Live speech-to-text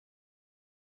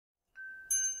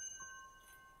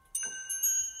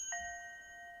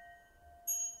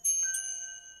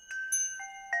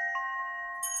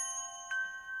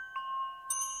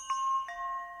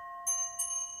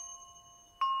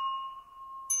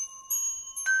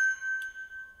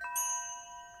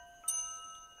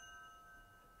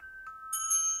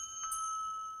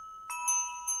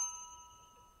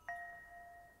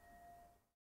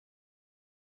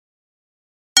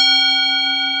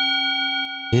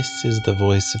This is the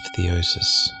voice of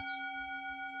Theosis.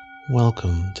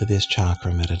 Welcome to this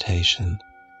chakra meditation.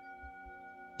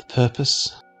 The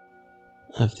purpose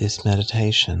of this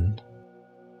meditation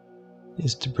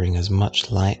is to bring as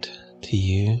much light to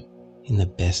you in the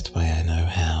best way I know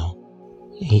how.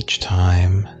 Each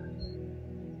time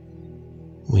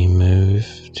we move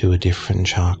to a different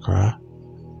chakra,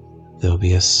 there will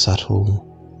be a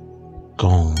subtle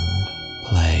gong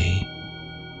play.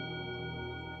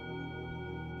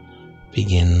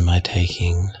 Begin by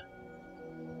taking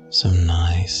some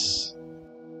nice,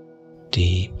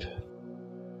 deep,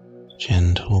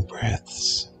 gentle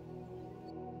breaths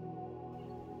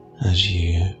as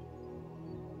you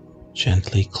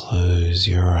gently close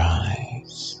your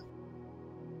eyes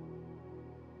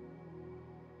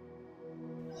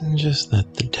and just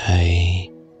let the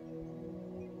day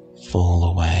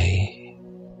fall away.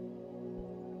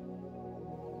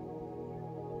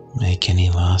 Make any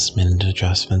last minute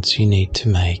adjustments you need to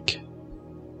make.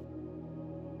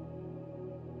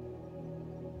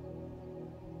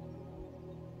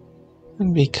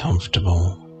 And be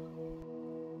comfortable.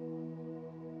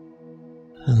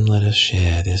 And let us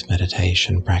share this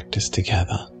meditation practice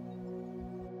together.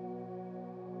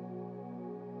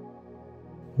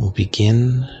 We'll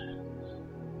begin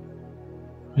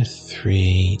with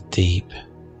 3 deep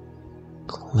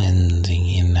cleansing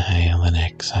inhale and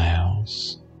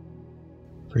exhales.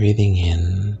 Breathing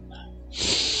in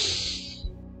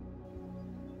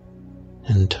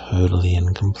and totally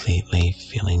and completely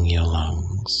filling your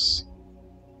lungs.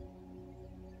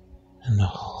 And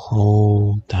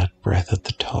hold that breath at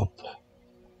the top.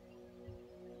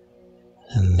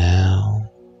 And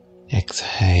now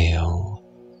exhale.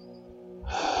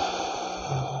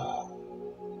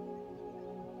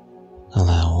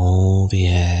 Allow all the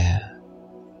air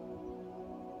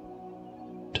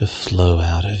to flow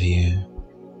out of you.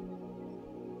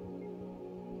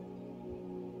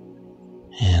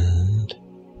 And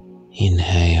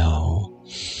inhale,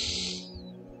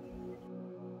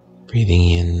 breathing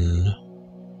in,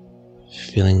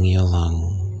 filling your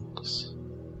lungs,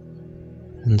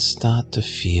 and start to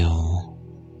feel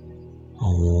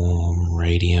a warm,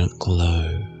 radiant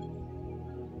glow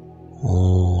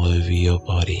all over your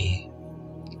body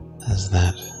as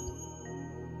that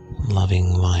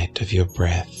loving light of your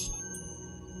breath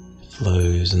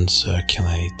flows and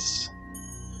circulates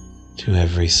to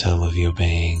every cell of your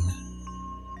being.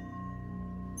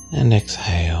 And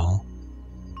exhale.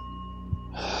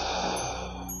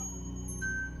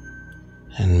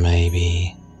 And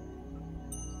maybe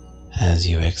as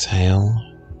you exhale,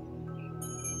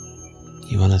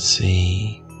 you want to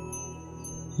see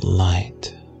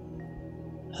light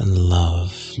and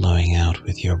love flowing out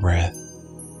with your breath,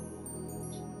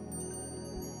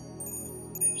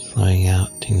 flowing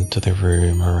out into the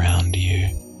room around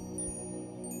you.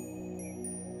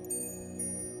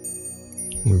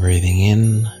 And breathing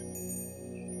in,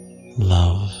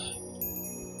 love,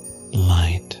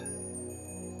 light,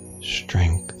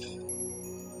 strength,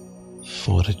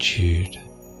 fortitude,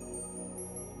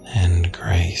 and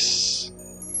grace.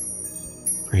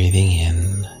 Breathing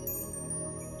in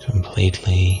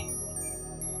completely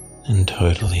and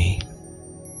totally,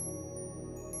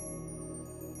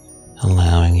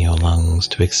 allowing your lungs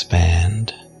to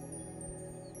expand,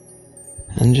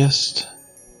 and just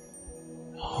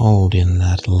hold in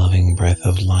that loving breath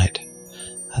of light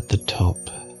at the top.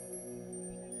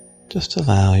 Just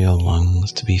allow your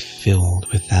lungs to be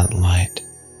filled with that light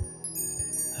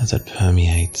as it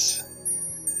permeates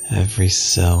every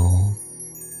cell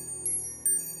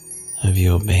of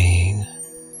your being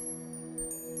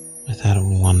with that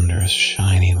wondrous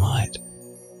shiny light,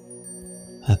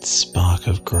 that spark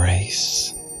of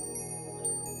grace.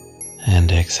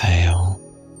 And exhale.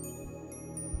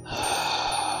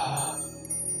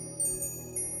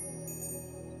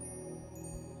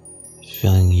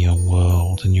 Filling your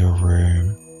world and your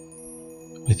room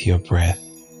with your breath,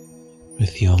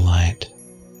 with your light,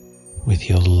 with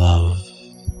your love.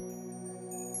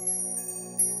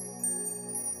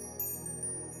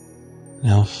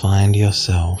 Now find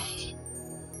yourself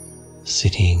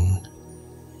sitting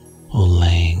or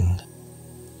laying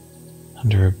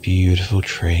under a beautiful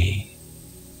tree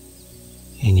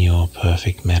in your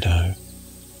perfect meadow.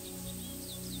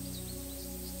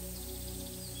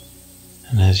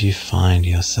 And as you find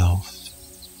yourself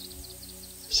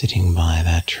sitting by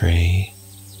that tree,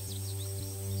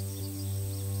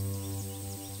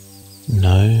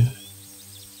 know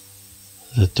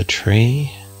that the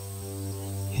tree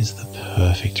is the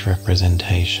perfect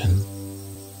representation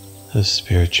of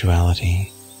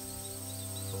spirituality.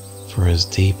 For as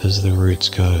deep as the roots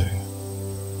go,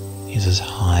 is as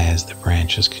high as the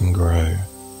branches can grow.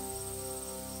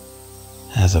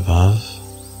 As above,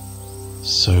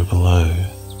 so below.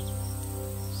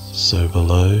 So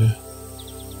below,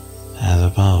 as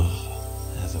above.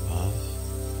 As above,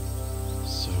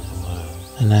 so below.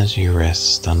 And as you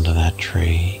rest under that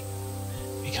tree,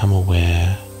 become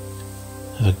aware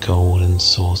of a golden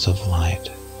source of light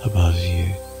above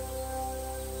you.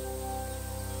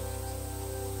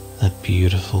 That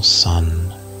beautiful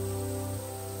sun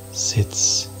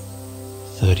sits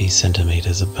 30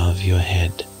 centimeters above your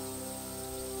head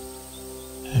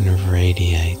and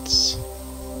radiates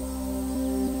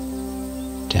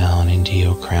down into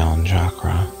your crown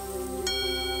chakra.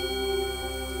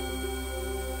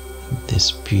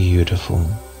 This beautiful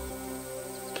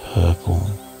purple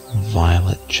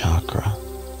violet chakra,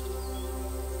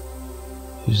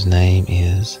 whose name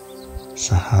is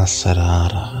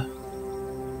Sahasrara.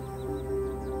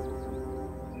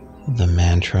 The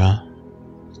mantra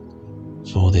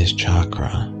for this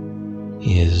chakra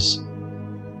is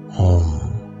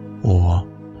Om, or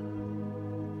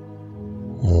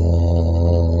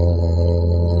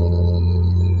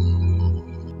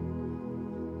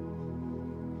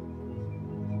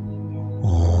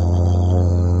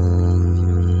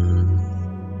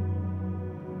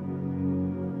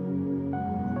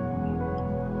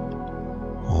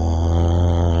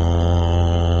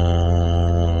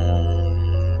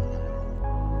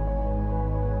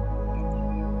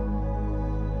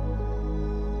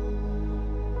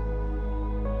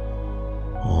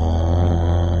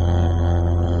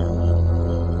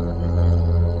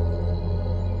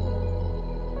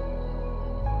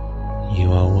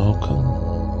You are welcome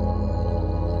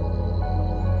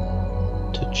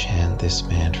to chant this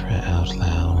mantra out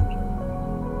loud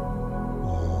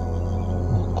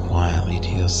or quietly to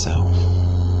yourself.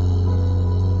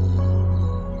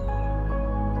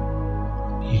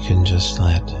 You can just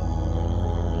let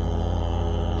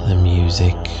the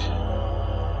music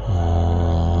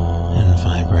and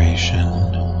vibration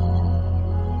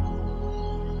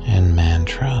and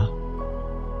mantra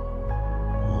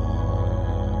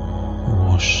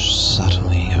wash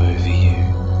subtly over you.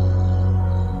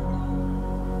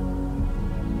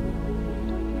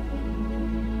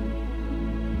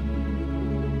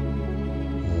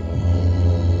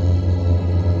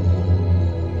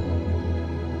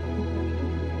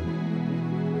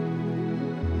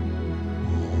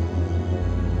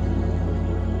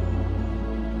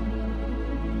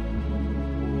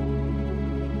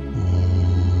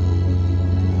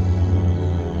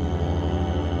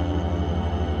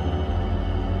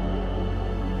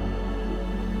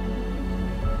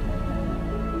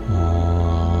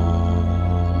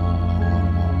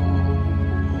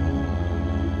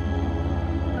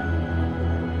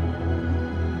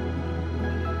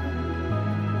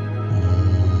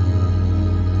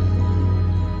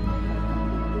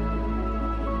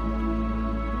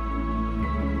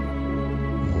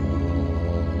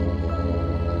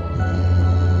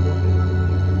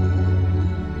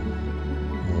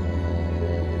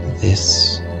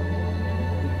 This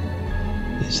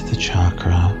is the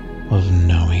chakra of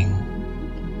knowing,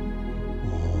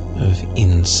 of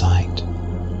insight,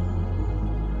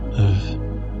 of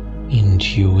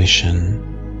intuition.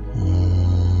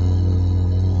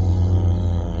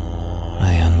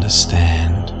 I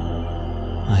understand.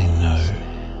 I know.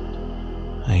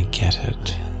 I get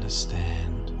it. I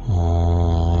understand.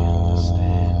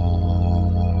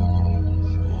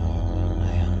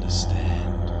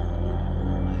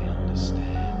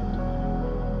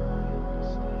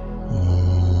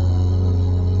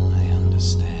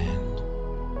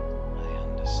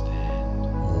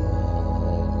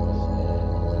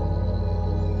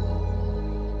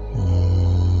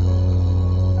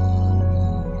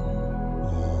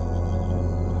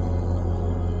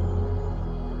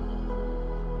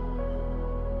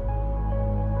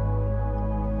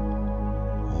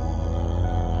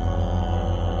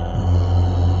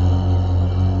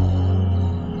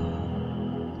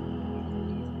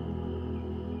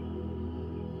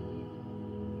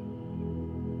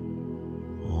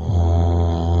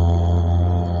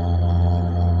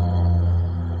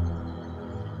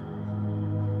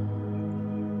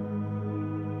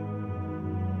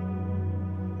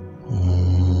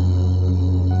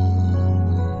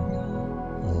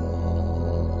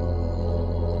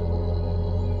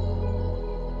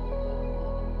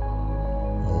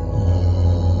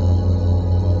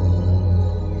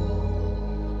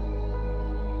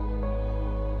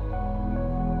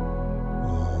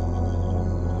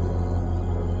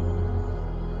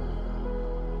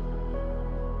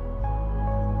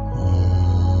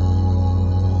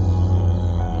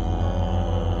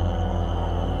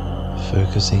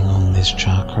 Focusing on this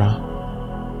chakra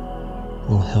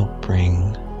will help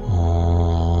bring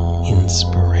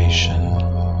inspiration,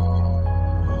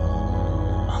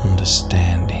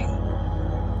 understanding,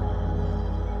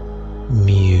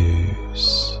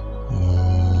 muse,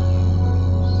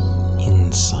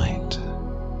 insight.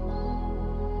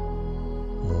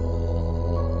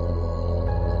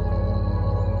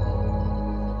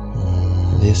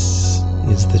 This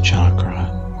is the chakra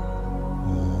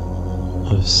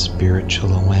of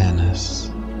spiritual awareness.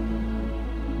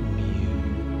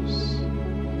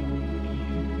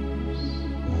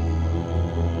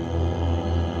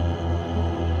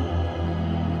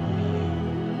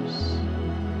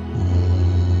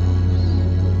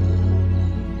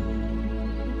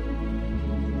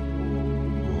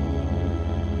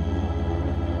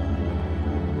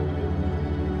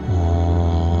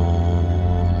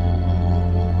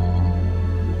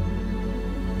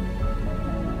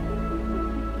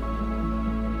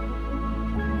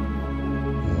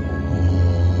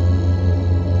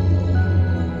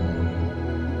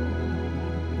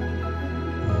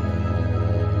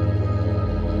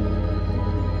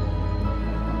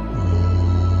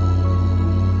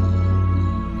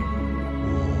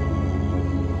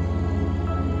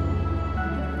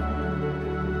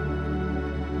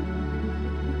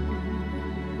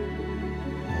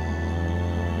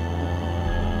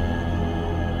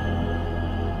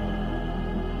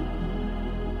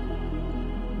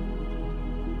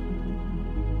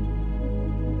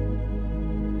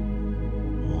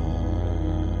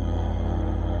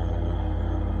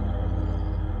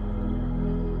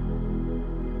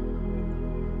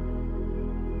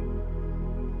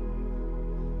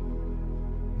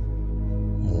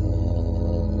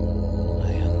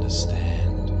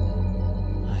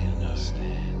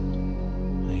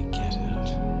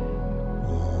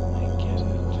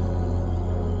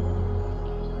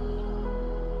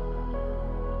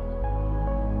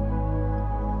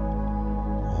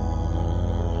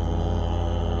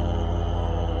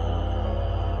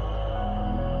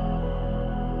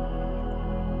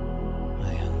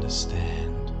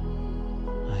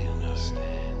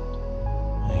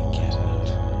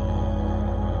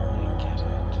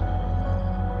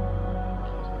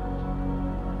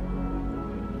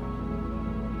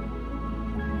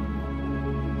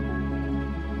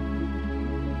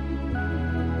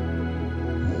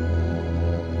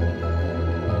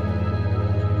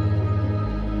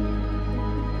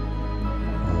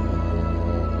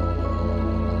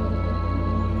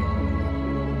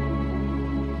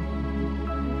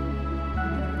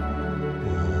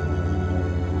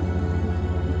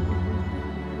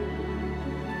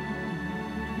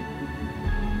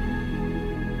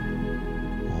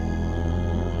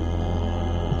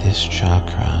 This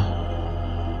chakra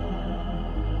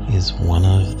is one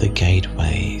of the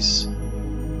gateways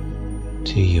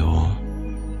to your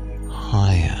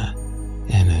higher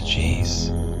energies,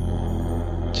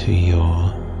 to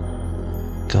your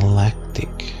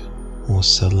galactic or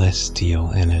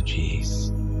celestial energies,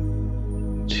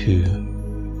 to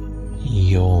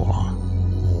your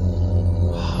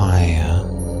higher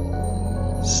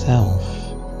self.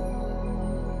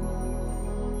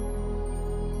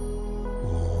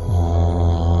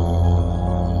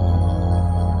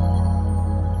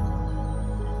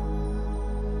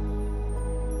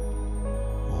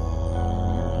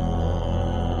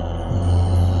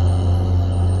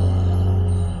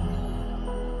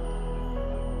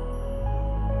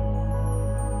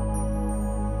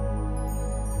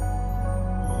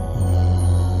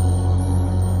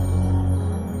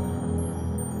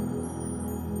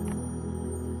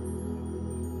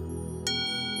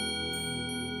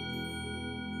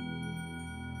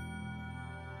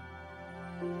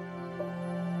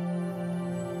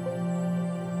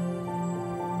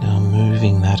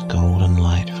 Moving that golden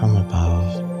light from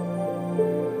above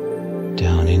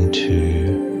down into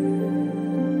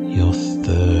your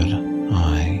third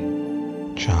eye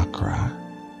chakra.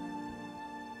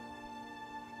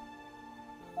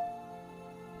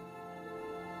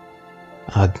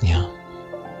 Ajna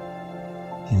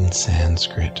in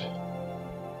Sanskrit.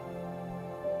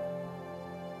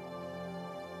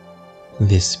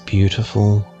 This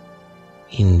beautiful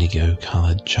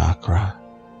indigo-colored chakra,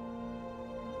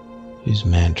 whose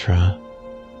mantra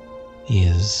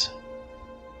is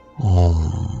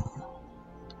Om.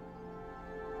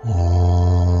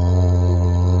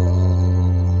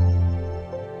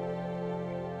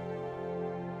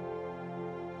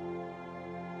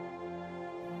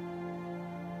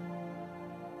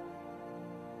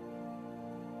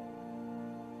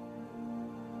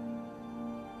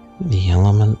 The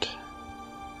element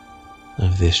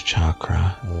of this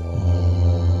chakra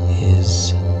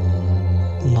is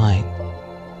light.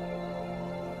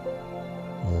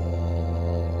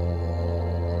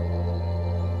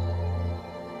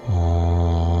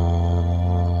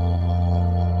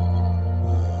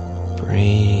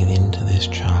 Breathe into this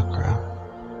chakra.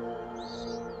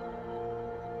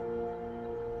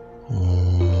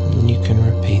 And you can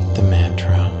repeat the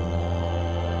mantra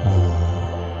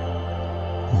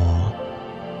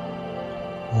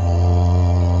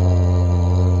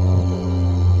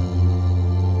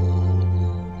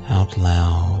out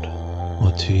loud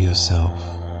or to yourself.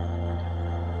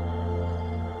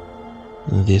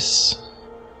 This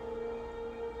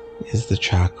is the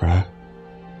chakra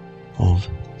of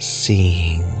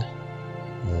seeing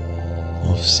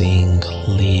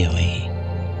clearly.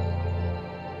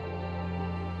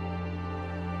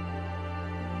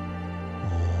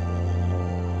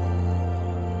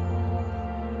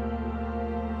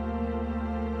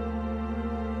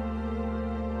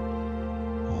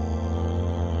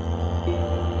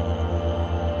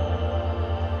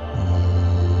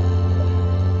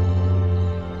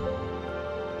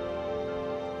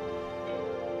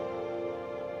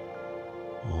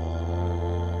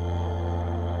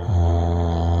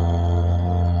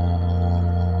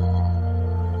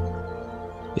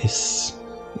 This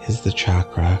is the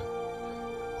chakra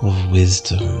of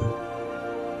wisdom.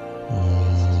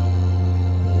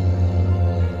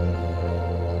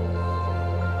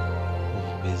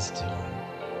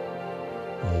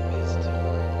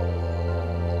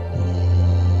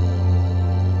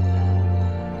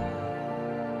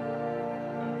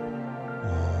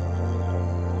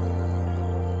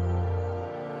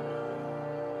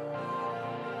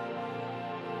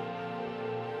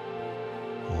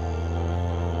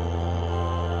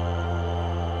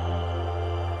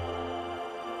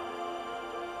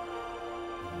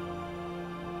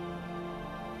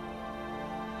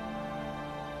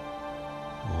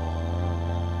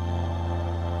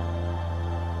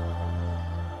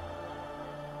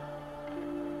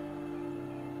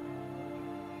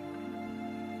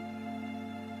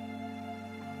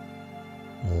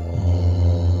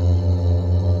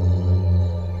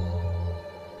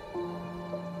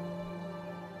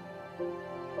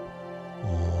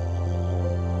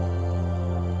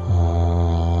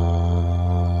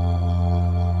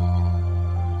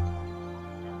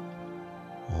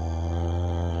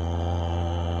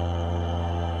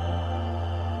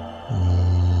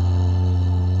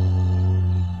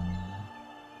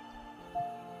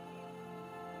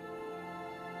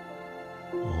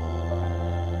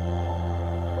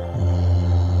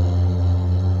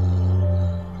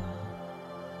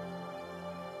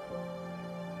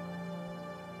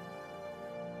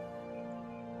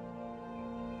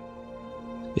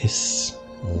 This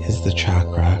is the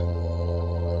chakra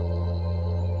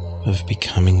of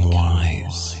becoming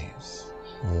wise,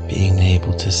 being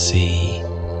able to see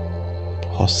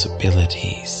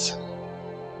possibilities,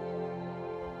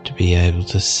 to be able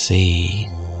to see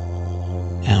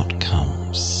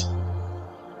outcomes,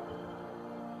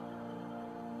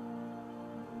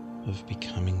 of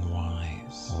becoming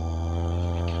wise,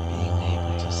 being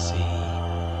able to see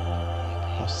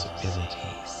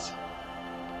possibilities.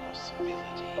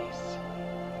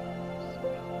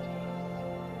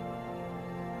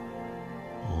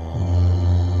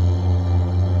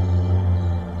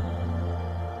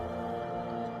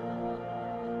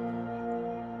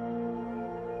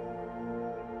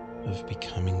 Of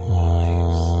becoming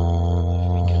wise,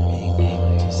 being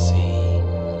able to see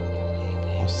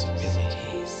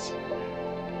possibilities.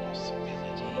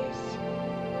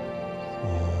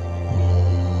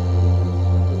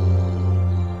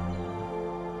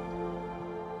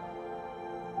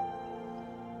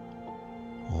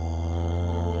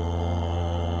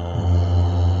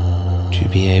 To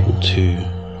be able to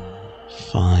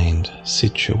find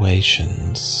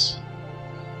situations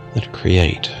that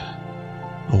create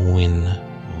a win-win-win.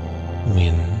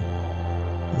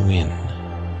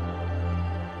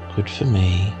 Good for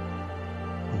me,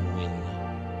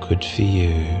 good for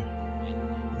you,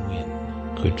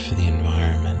 good for the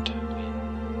environment.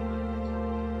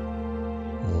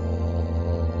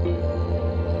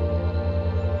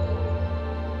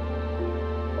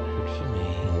 Good for me,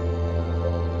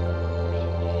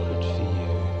 good for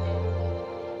you,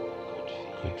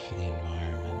 good for the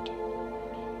environment.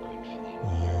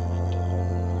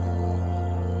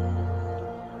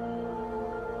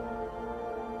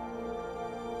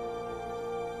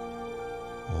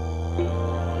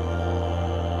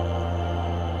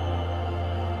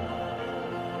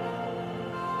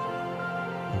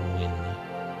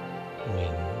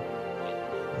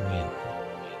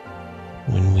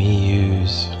 When we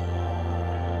use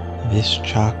this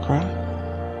chakra,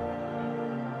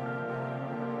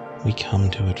 we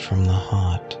come to it from the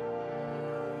heart.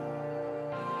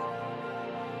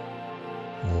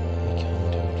 We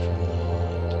come to it from the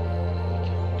heart.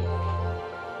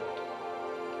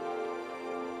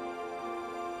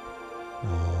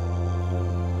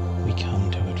 We come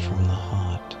to it from the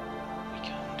heart. We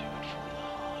come to it from the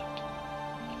heart.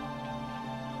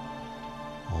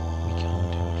 We come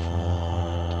to it from the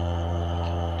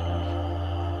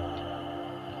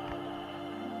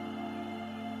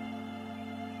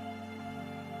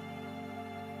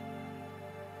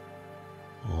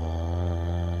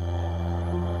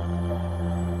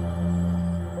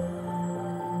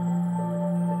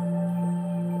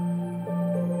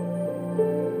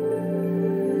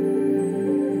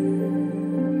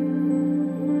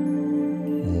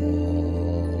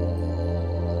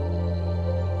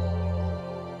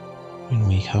When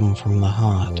we come from the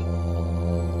heart,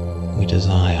 we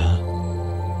desire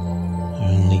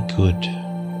only good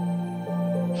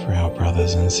for our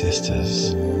brothers and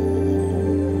sisters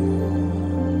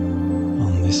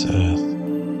on this earth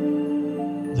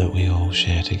that we all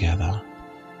share together.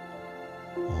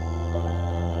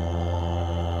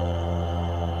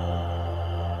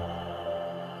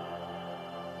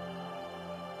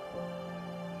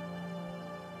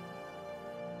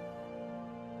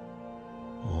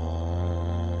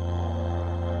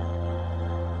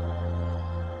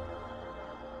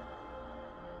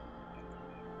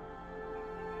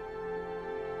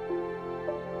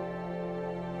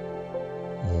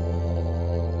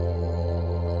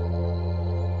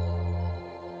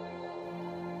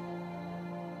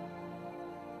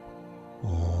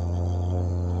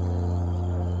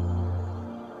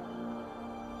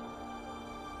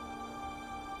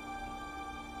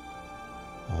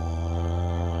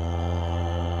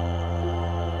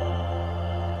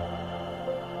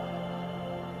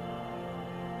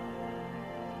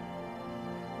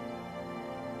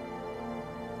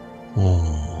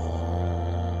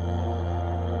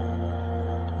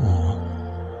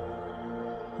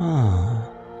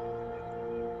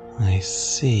 I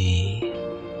see.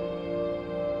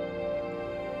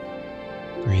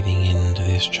 Breathing into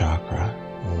this chakra.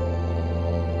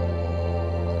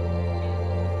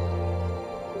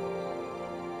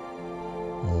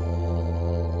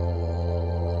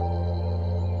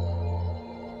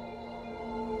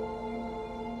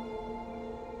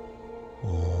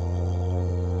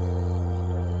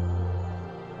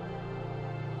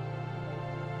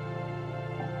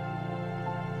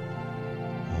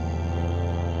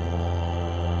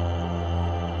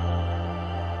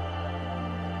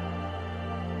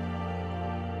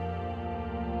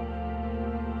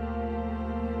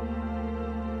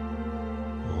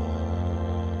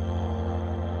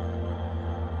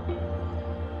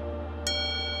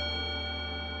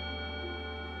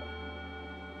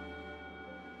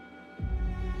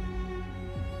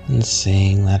 And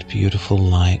seeing that beautiful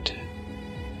light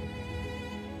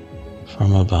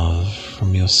from above,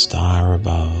 from your star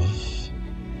above,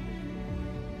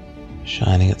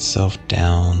 shining itself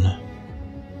down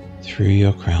through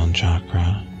your crown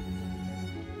chakra,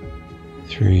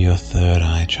 through your third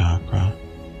eye chakra,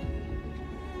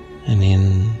 and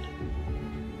in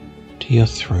to your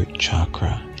throat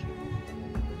chakra.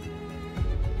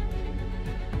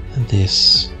 And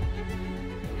this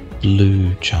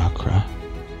blue chakra,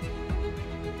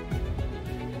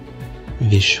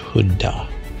 Vishuddha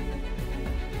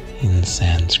in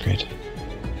Sanskrit.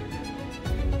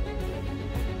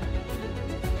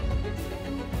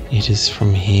 It is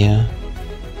from here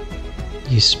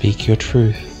you speak your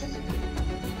truth.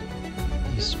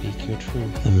 You speak your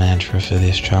truth. The mantra for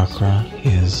this chakra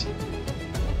is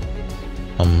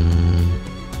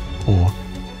or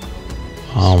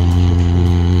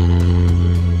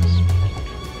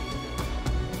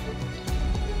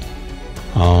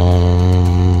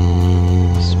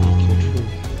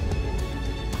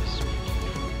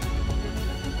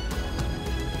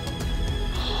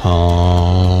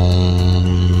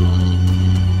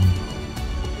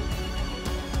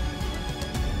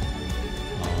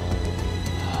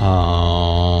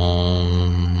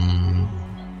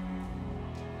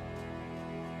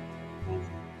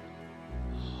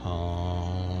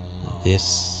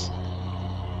This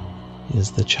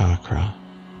is the chakra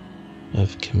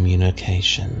of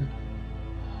communication.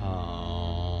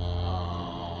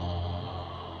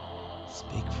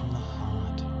 Speak from the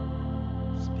heart.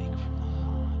 Speak from the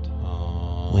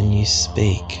heart. When you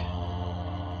speak from the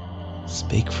heart.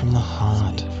 Speak from the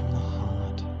heart.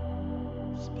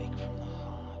 Speak from the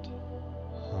heart.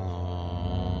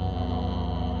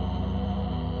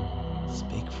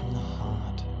 Speak from the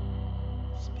heart.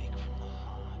 Speak from the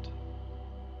heart.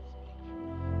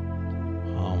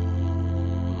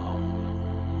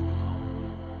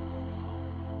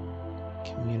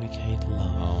 communicate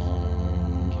love.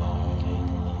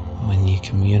 When you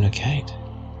communicate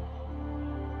love.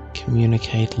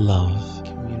 Communicate love.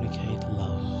 Communicate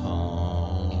love.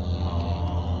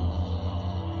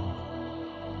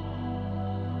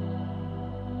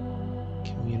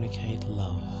 Communicate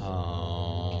love.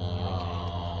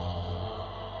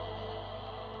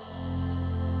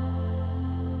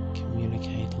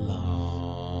 Communicate love.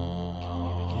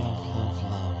 Love, love,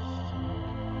 love.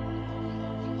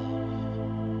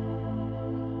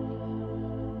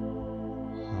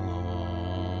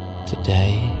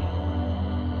 Today,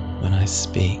 when I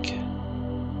speak,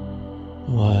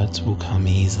 words will come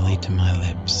easily to my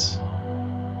lips.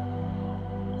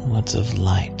 Words of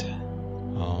light.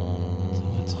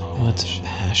 Words of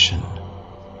passion.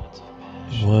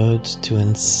 Words to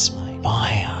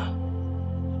inspire.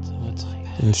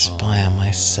 Inspire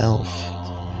myself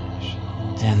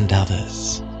and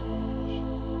others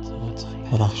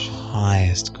for the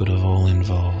highest good of all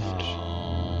involved.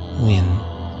 Win,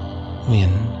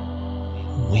 win,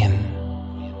 win.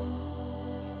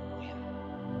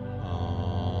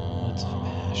 Words of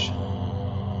passion.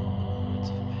 Words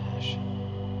of passion.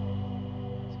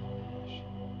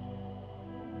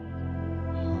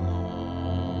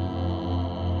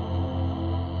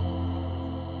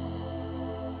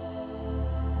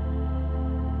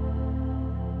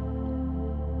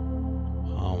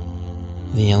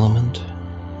 The element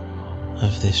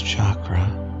of this chakra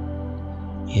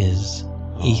is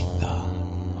ether,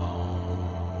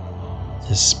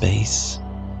 the space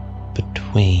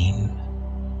between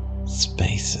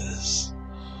spaces.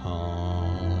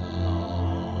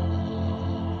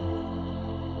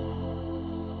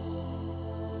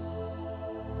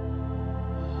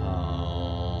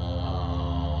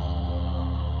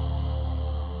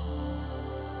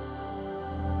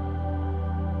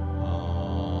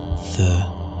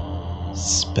 The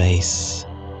space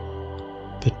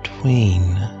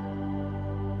between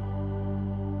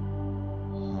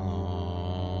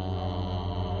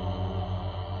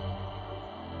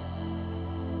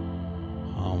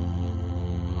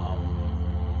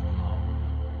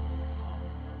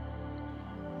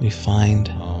we find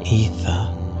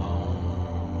ether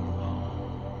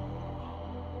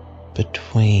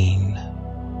between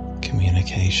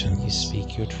communication. You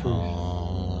speak your truth.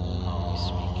 You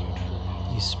speak your truth.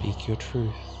 You speak your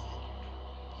truth.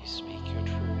 You speak your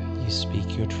truth. You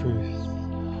speak your truth.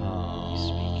 You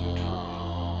speak your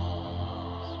truth.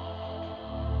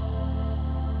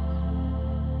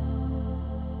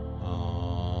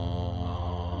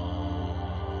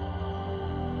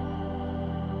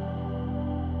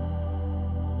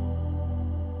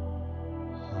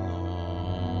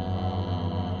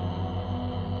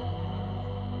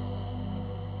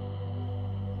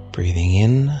 Breathing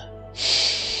in.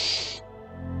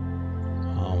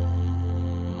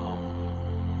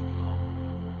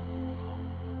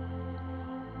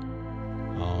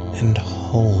 And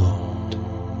hold.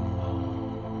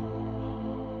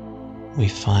 We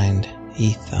find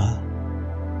ether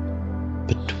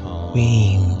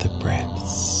between the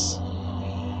breaths,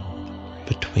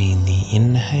 between the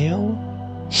inhale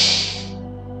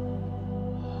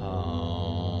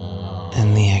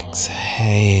and the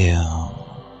exhale.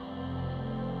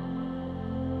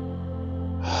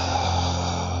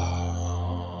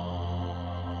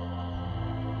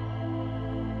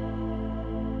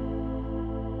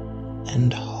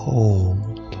 And hold.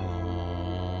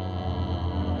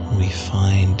 We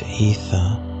find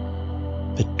ether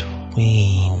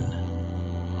between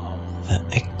the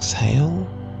exhale,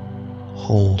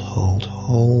 hold, hold,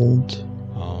 hold,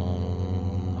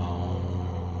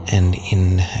 and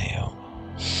inhale.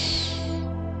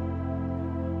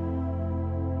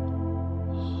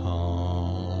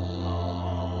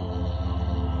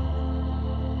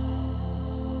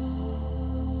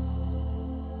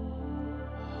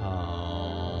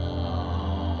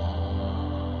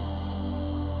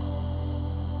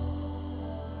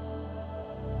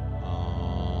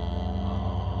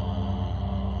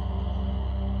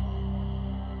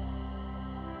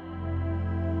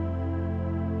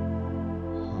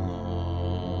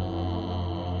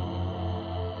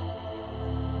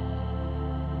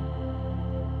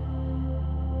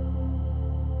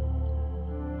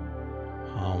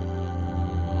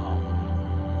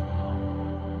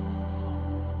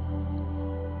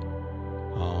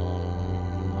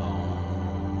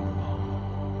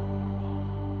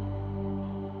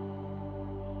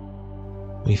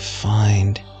 We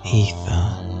find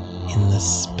ether in the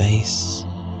space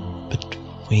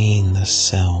between the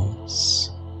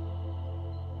cells.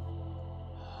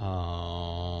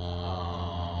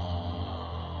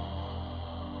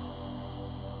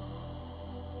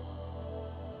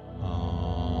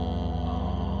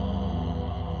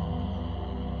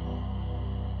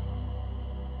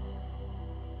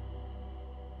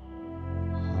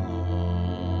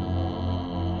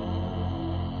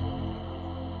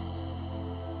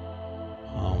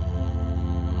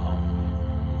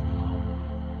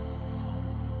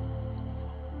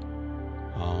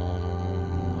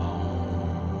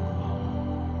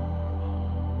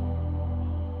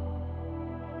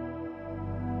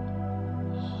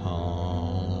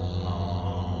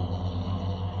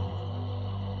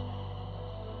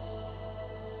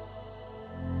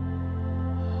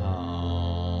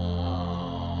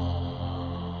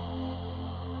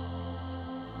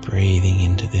 breathing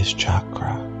into this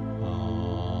chakra.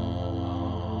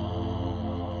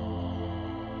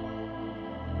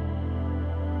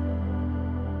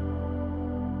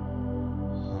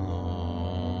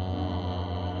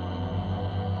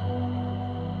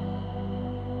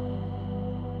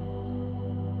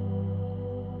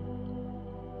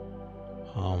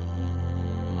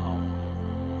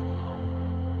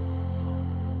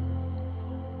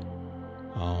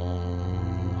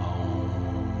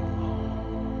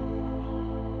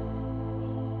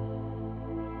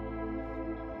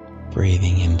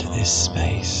 Breathing into this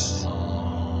space,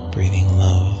 breathing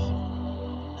love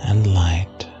and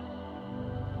light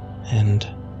and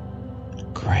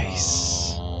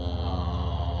grace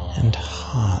and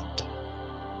heart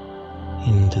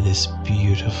into this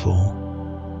beautiful,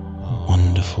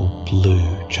 wonderful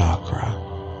blue chakra.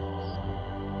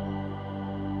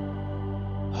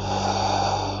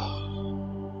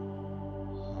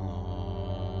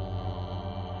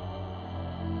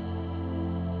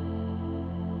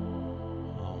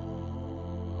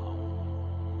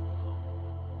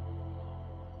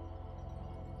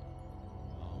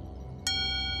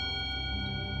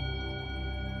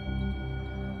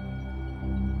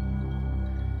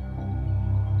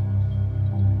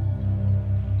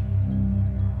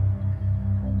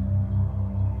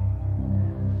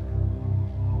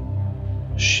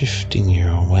 Shifting your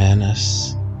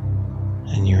awareness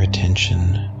and your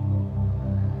attention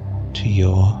to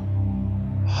your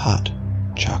heart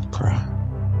chakra.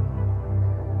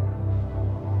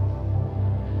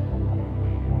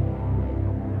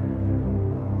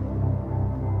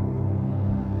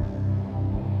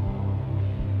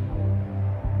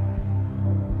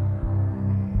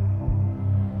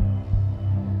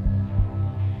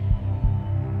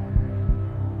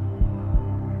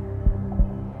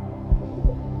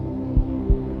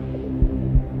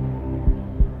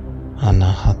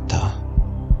 Anahata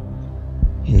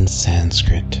in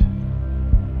Sanskrit,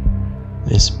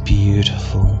 this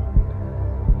beautiful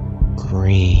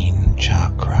green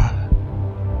chakra.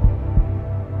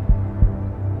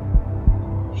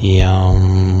 Yam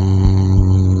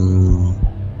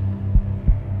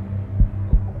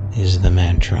is the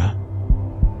mantra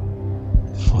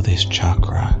for this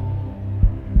chakra.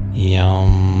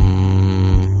 Yam,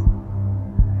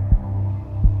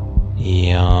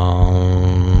 yam.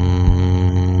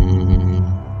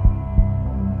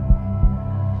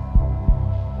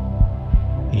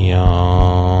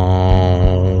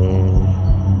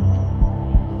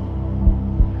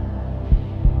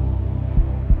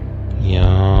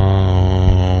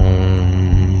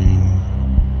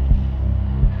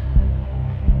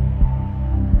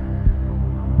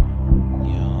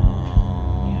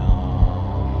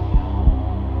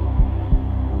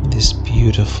 This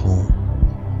beautiful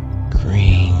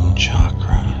green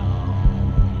chakra.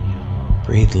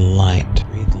 Breathe light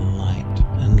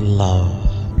and love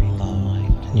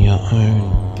and your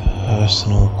own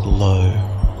personal glow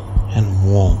and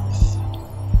warmth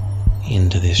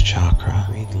into this chakra.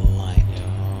 Breathe light.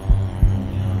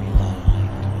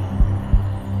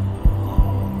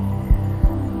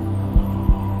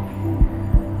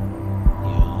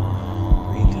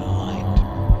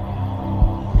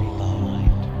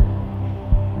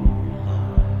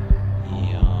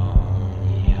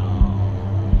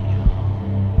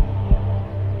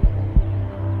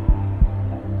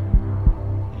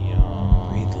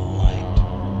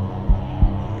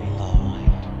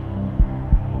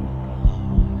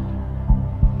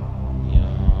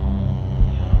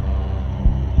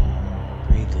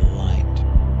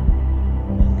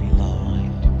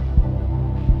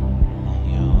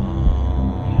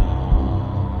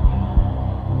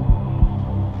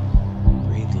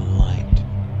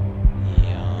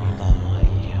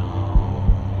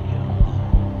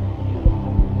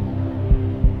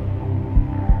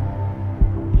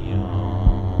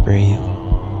 Breathe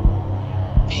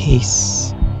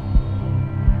peace.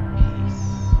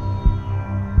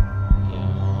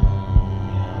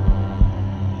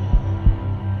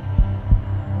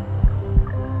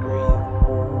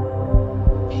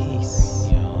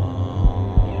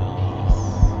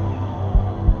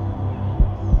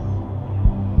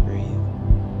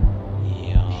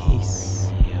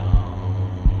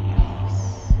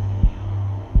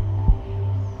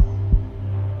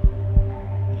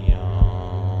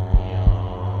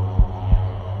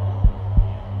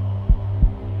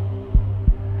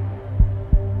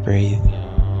 Breathe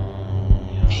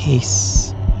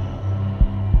peace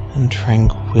and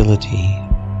tranquility.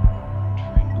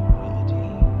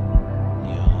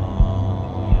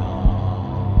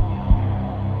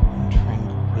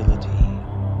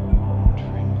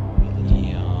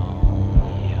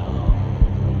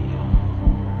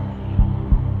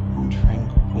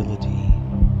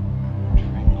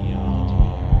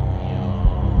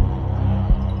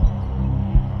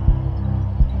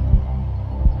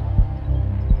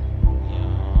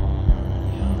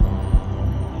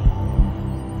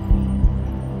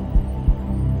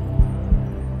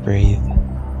 breathe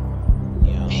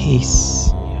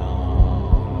peace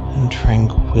and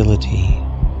tranquility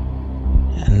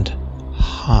and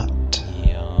heart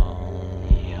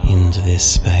into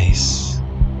this space.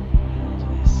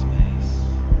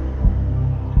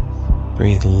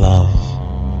 Breathe love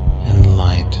and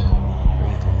light.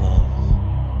 Breathe love.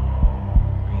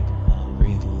 Breathe love.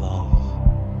 Breathe love.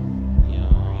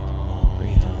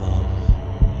 Breathe love.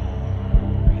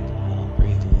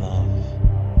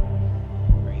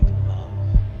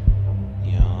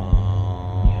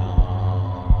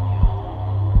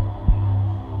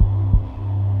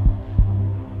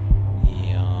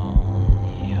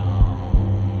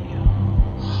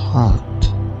 Heart.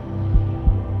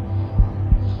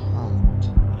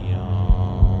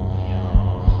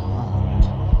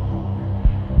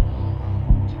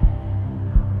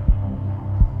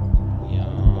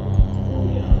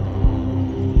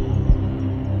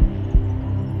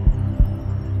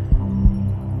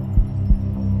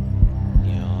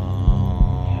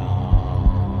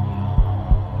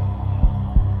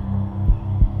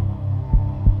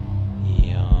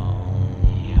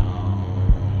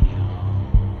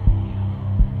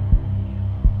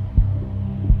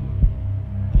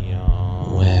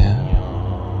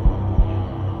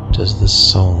 Does the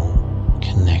soul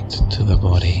connect to the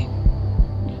body?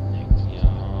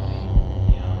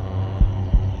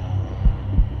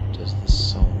 Does the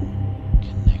soul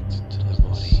connect to the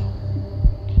body?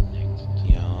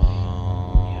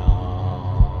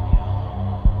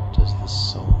 Does the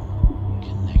soul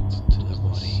connect to the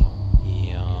body?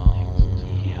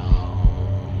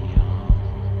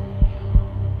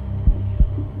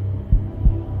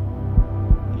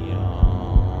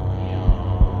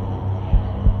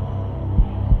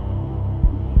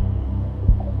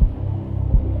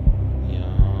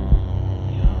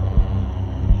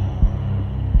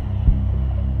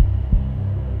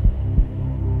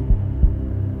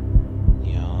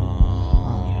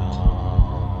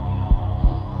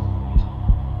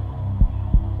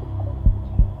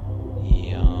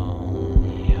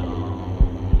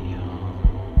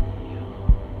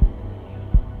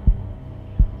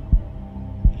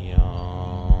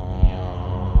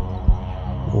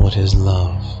 What is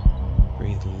love?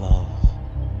 Breathe love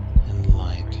and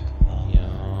light.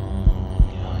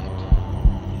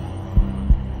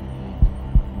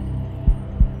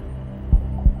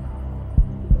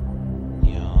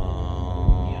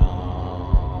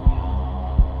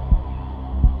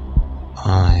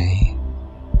 I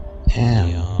am.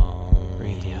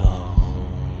 Breathe love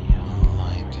and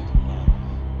light.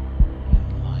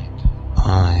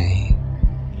 I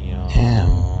am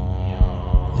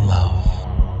love.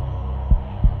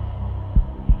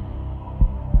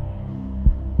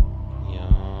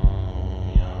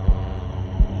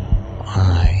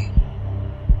 I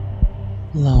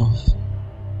love.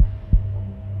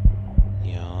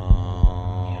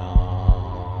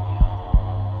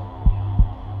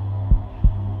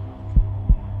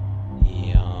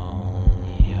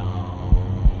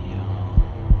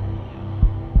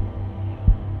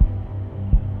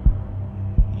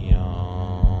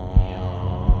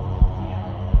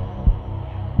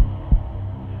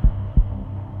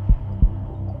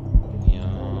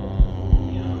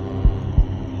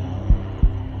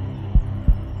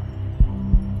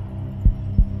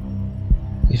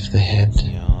 If the head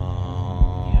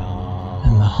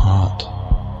and the heart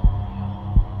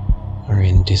are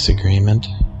in disagreement,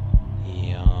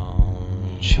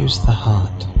 choose the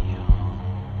heart.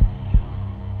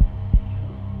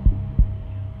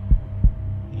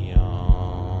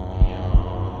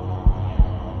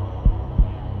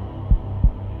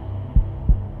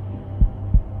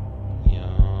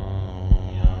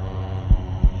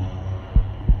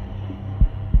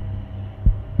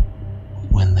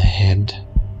 When the head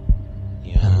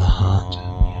and the heart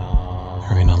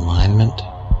are in alignment,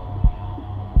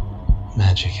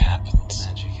 magic happens.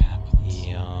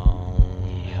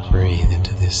 Breathe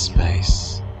into this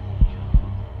space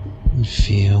and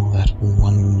feel that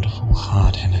wonderful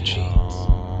heart energy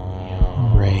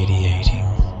radiating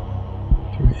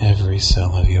through every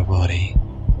cell of your body.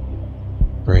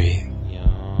 Breathe.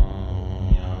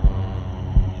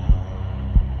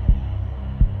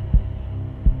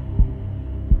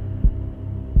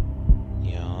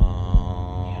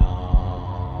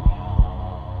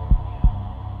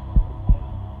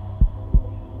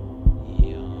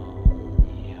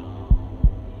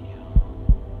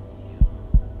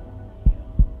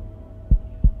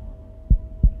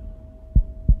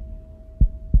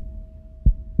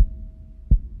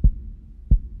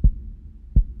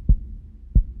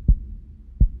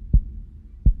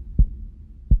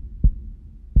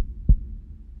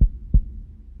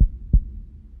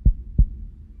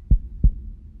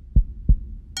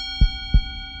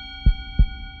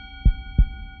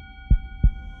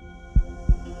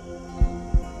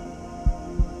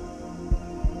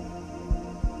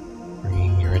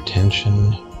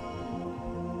 attention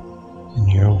and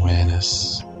your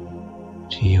awareness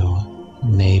to your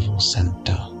navel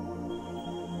center,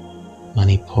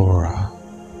 Manipura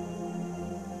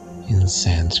in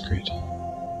Sanskrit,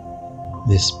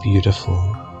 this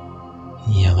beautiful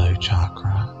yellow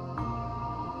chakra,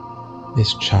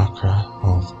 this chakra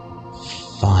of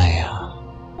fire.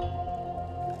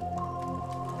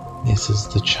 This is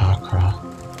the chakra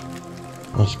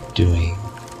of doing,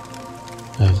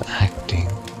 of acting,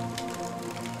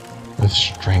 of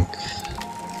strength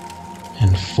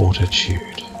and fortitude.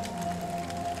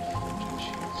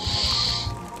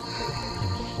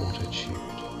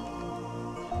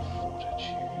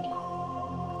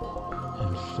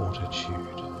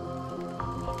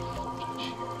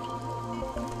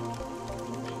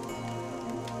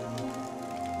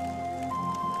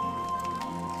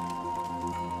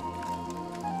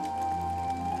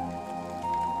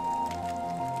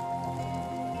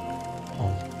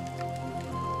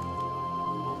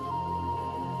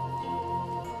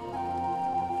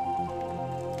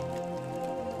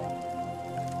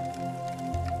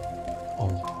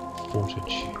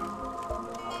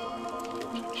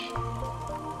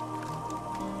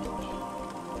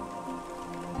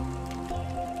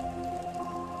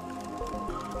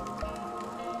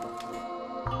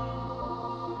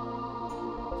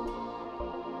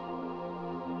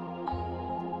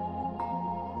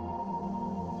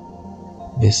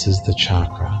 This is the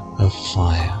chakra of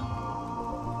fire,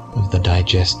 of the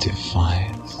digestive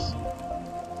fires,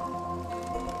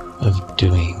 of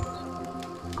doing,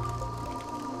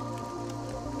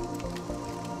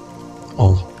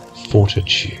 of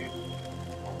fortitude,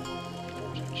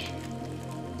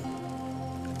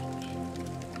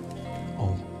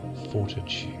 of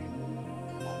fortitude,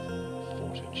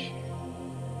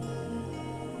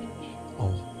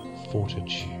 of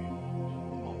fortitude,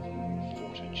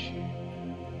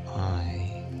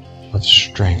 of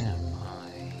strength.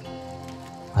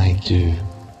 I do.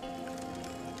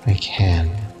 I can.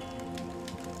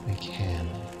 I can.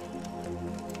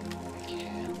 I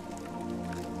can.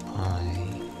 I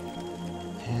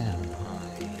am.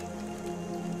 I am.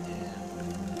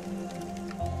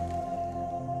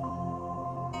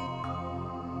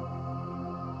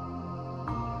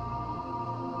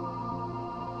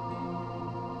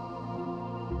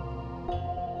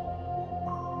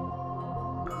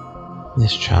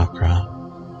 This chakra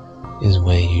is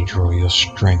where you draw your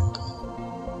strength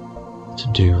to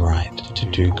do right, to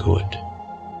do good,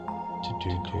 to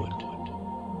do good,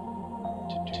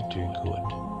 to do good,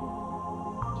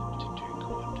 to do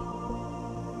good.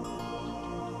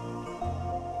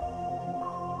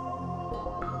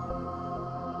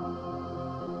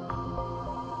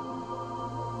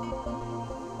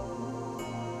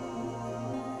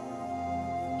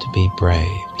 To be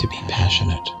brave, to be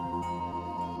passionate.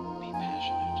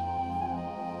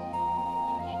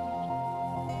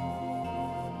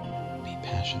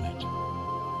 Passionate, be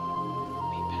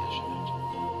passionate,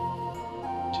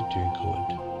 to do good,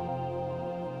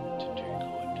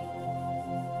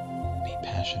 be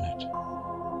passionate,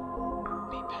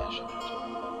 be passionate,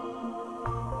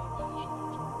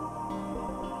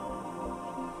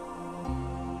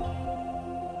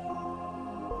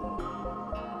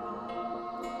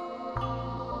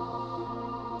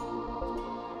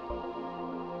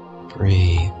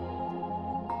 breathe.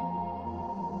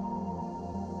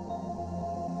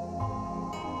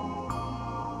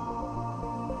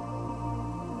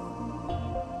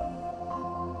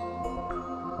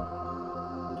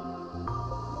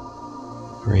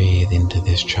 Breathe into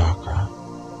this chakra,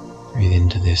 breathe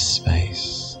into this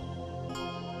space.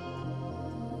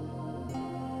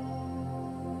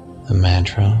 The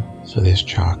mantra for this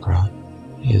chakra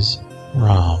is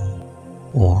Ram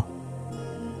or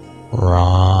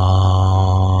Ram.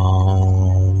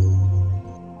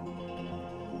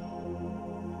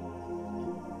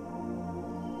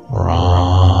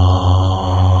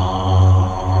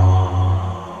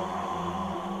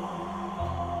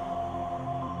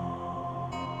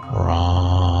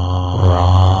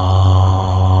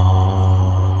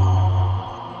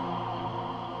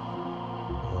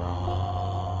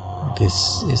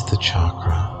 This is the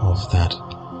chakra of that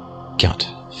gut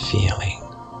feeling.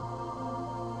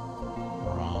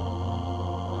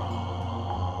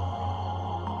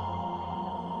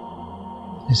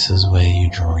 This is where you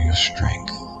draw your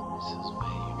strength. This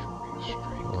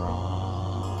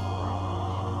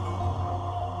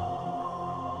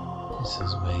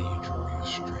is where you draw your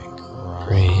strength.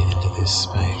 Breathe into this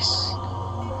space.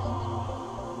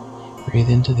 Breathe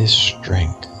into this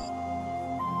strength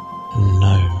and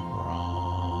know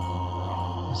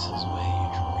this is where you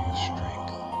draw your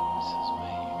strength. This is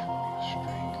where you draw your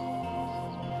strength.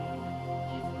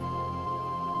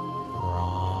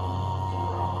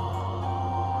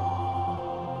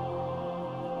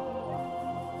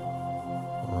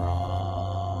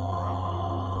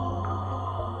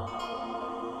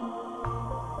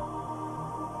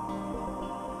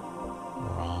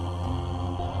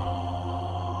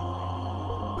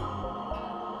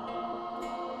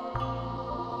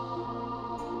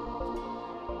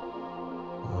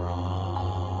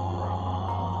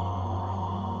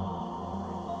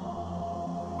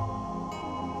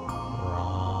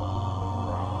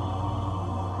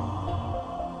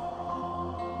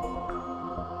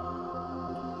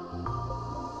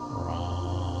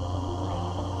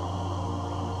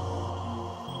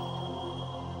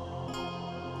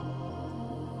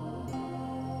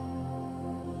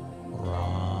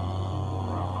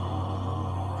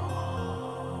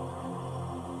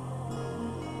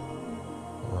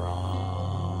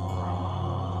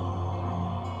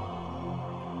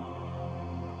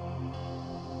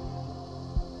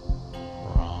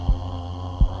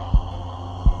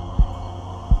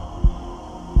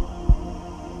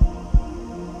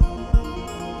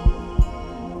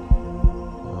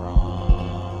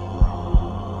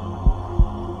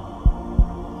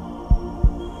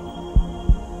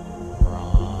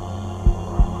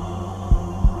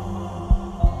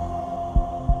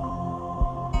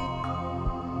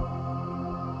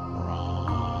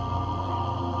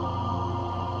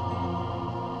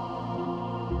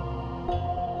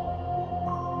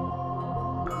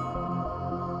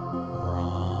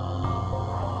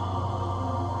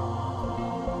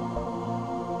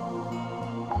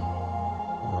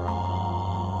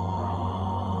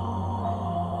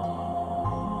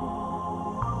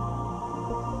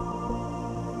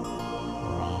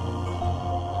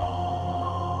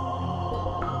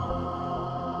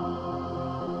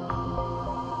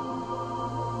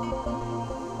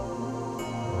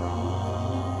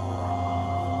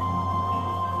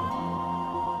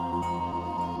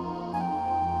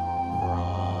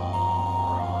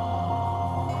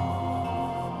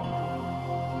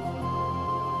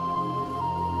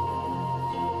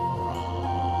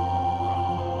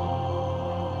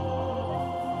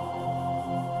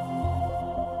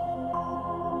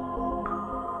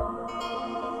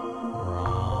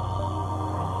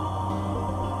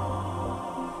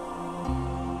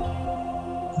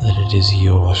 it is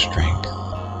your strength.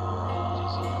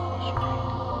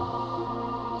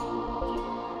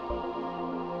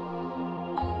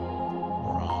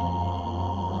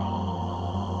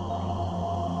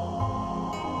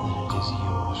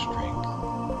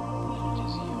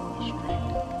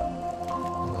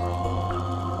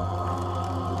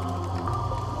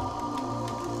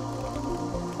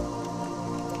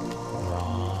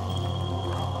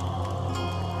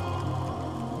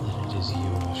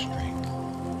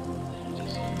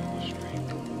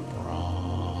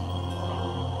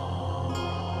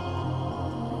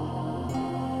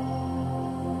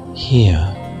 Here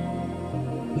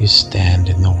you stand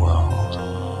in the world,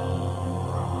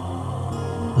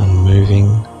 unmoving,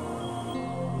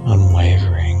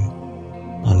 unwavering,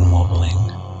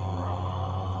 unwobbling.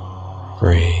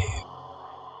 Breathe.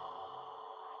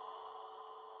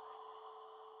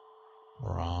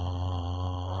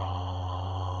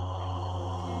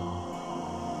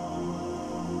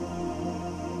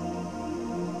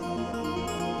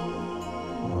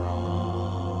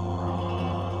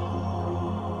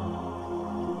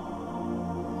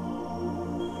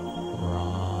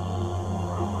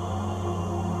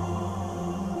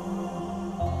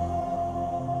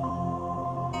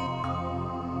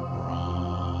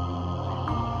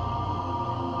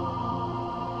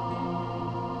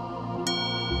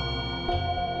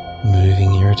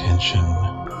 Moving your attention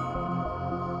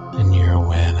and your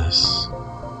awareness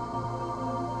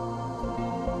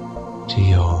to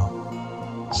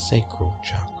your sacral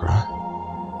chakra,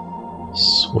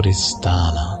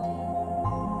 Swadhisthana.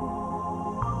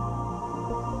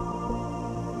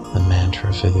 The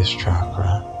mantra for this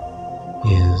chakra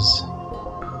is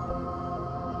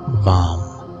VAM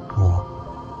or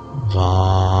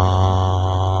VAM.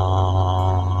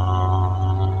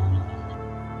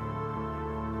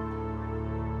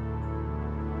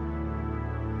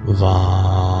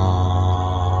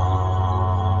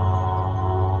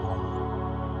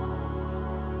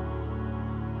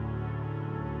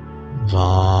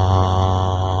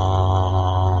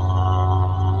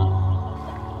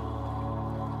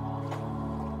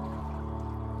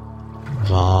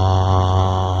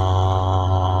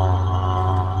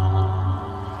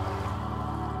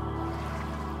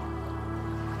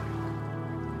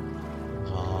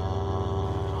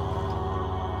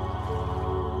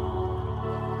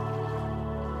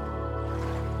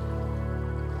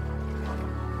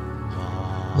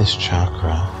 This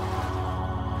chakra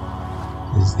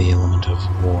is the element of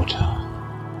water.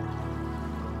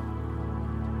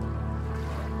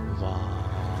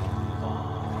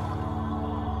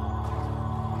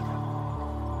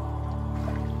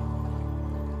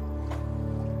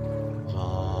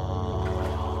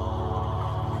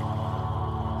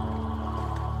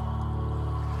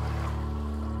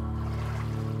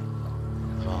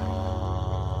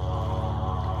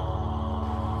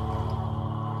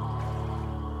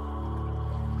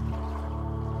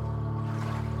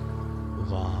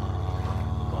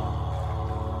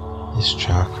 This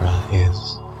chakra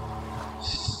is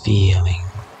feeling,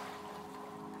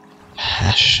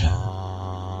 passion,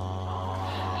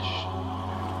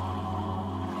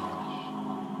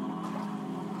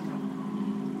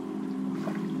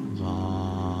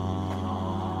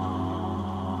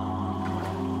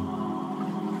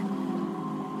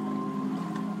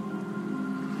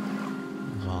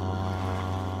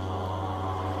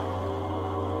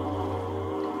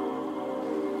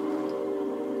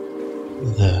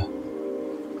 the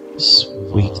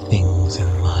sweet things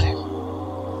in life.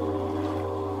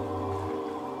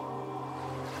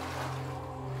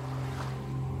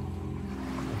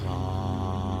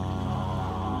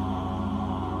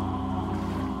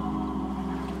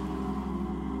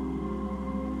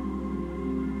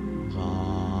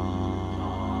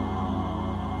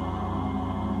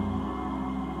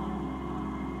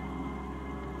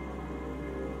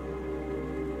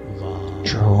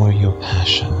 Draw your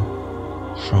passion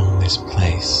from this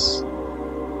place.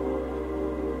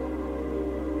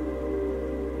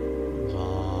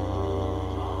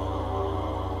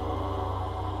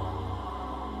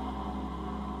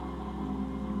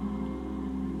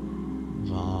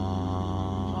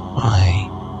 I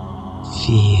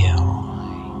feel.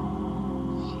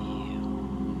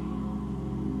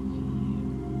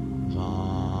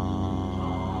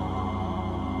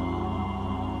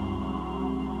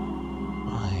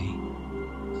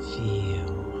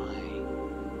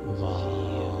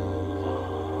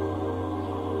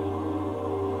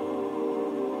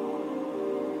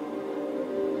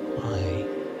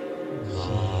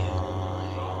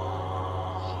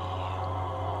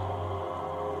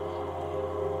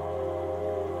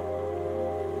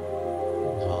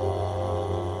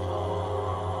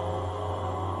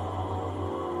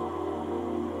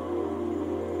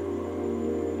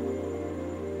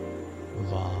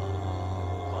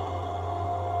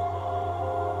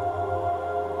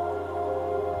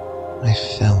 I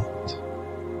felt.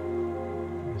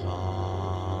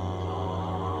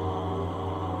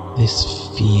 This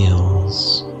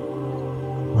feels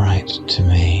right to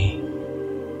me.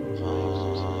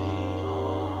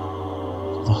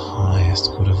 The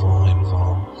highest good of all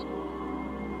involved.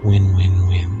 Win, win,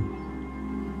 win.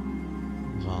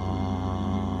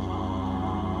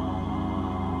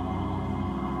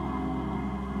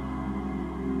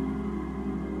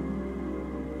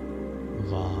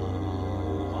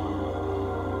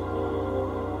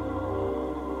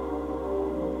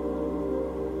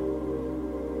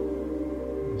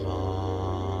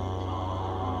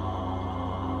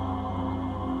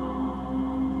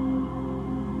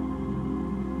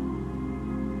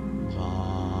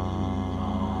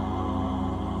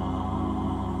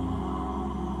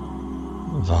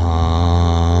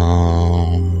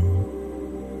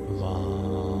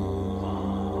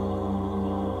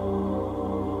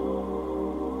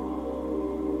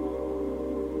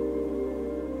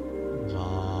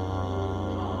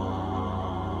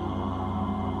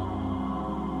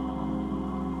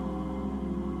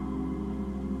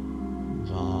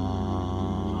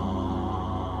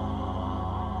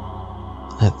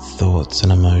 Let thoughts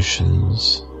and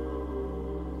emotions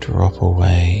drop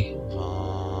away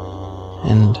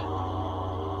and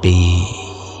be.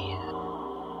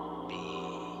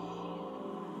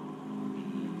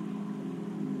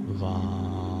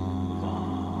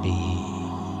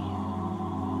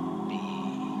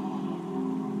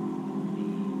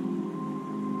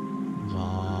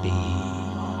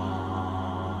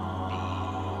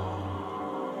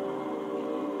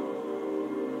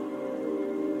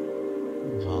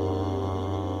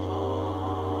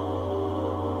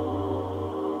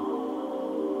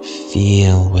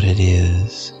 Feel what it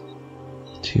is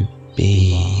to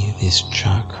be this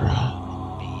chakra.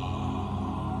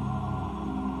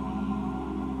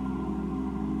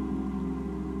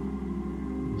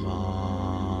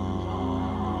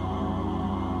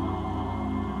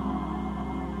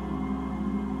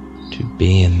 To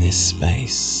be in this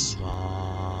space.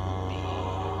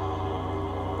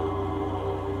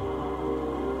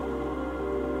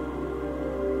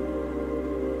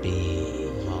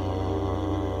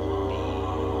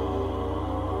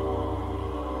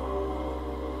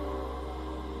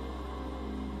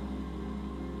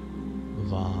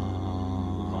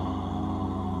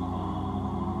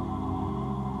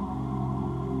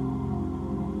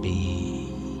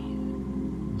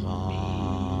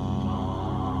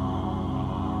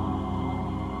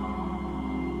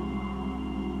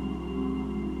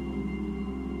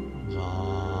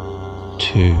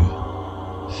 To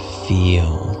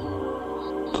feel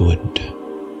good.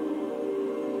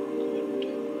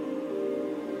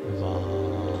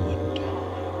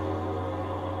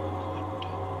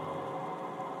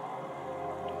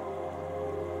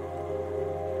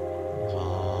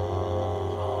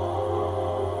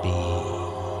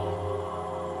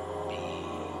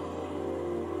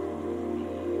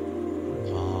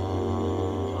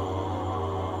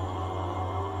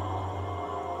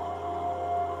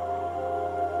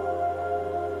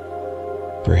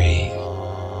 Breathe.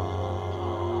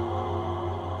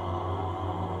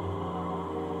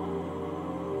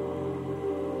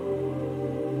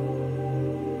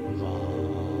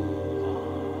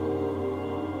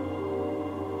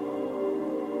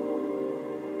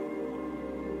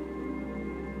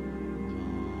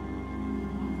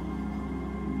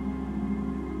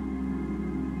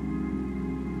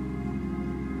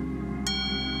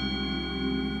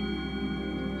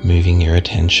 Moving your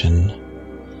attention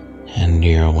and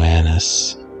your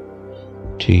awareness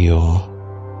to your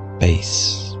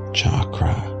base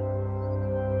chakra.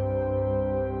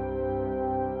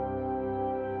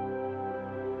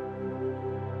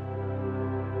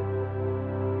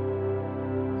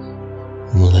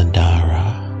 Muladhara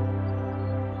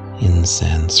in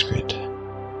Sanskrit.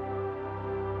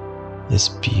 This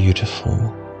beautiful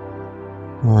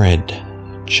red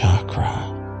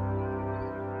chakra.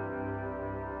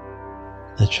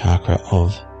 The chakra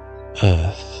of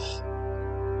earth,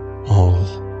 of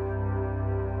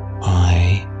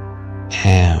I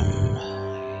am.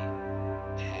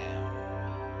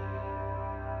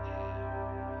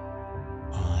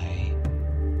 I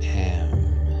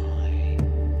am.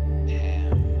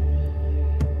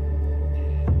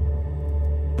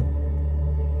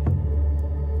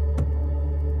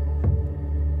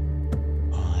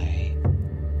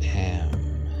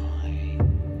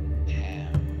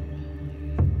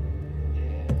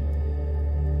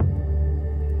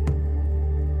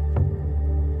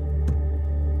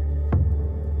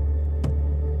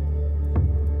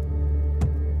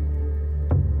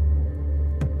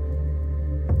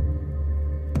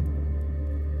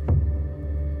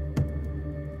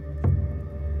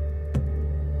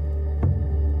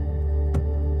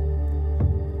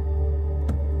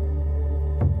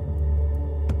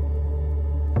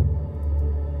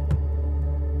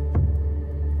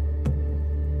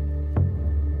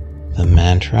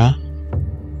 mantra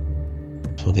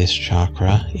for this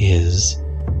chakra is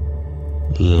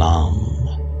Lam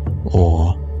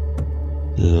or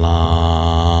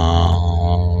Lam.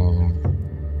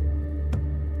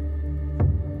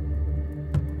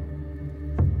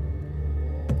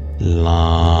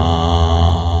 Lam.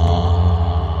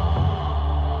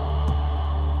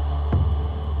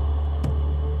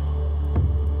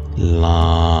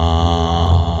 Lam.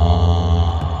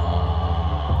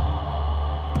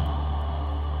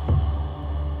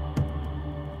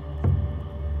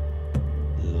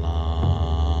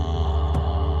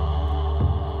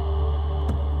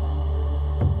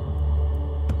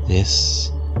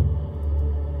 This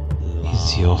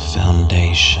is your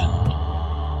foundation.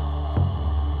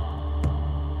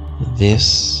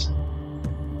 This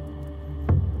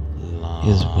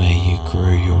is where you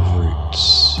grow your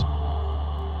roots.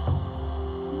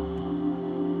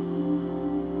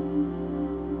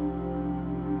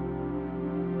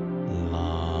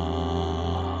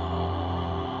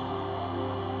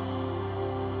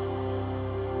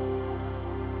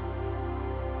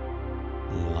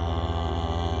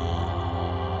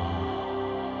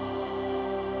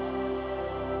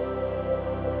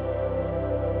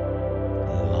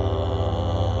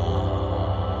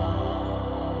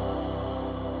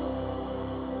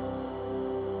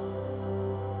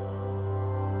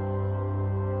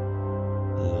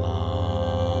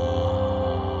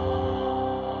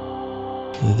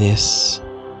 This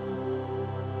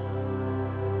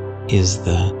is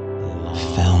the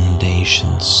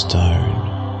foundation stone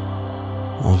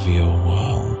of your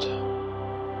world.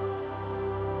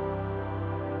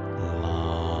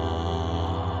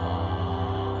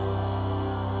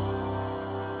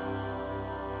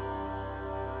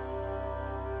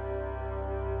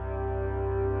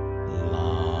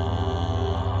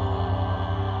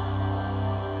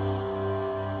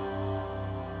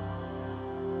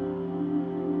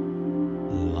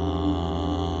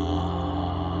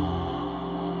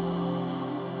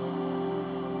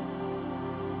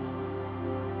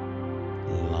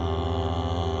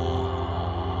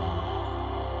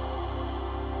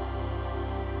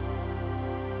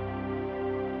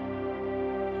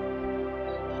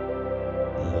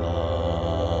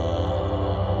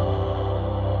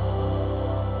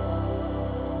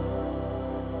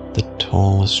 The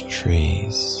tallest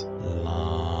trees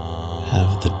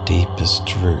have the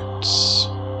deepest roots.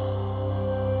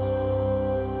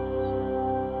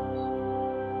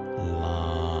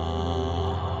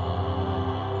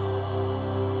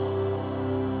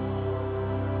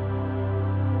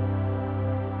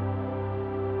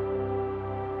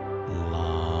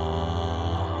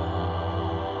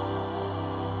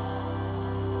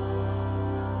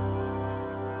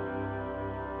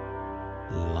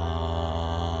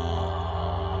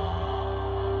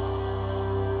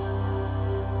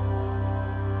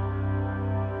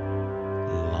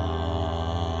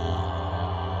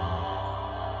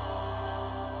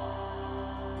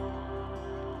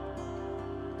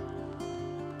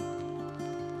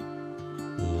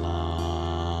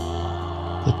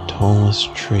 The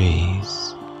tallest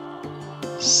trees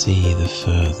see the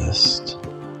furthest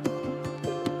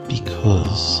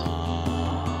because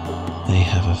they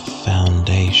have a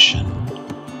foundation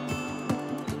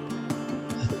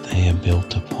that they are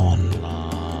built upon.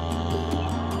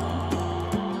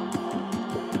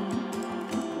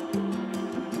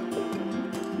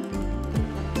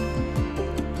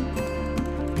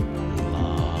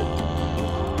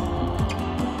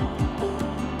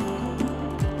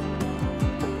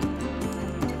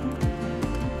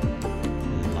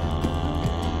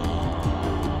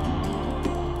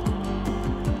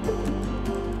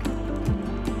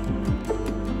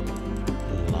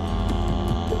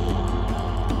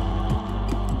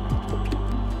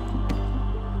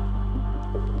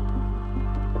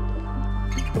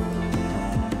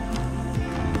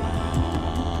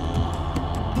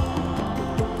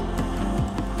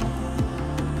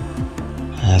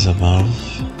 As above,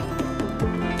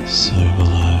 so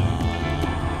below.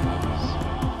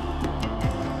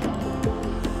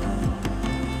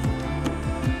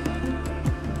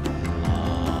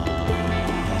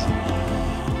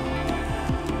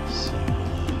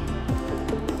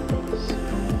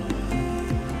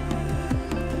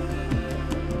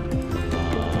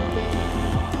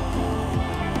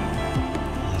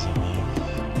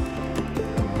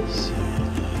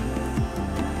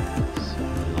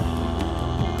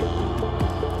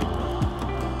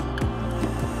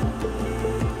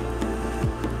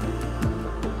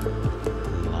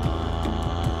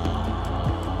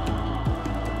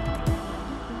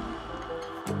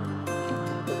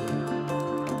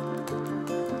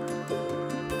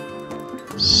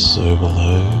 so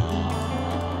below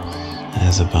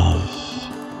as above.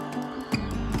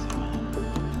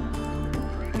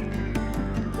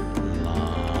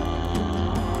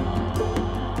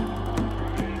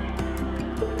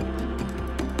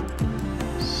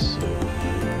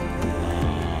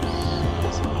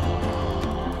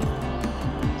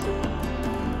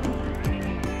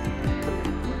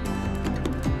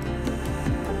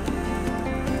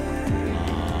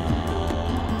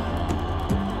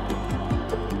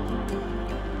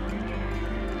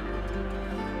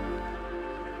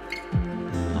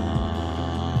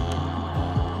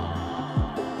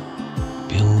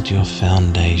 Build your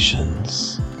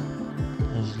foundations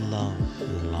of love,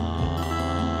 of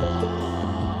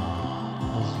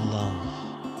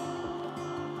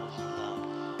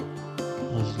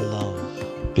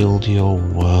love. Build your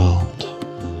world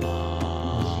of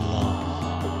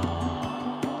love,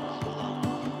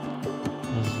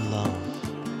 of love.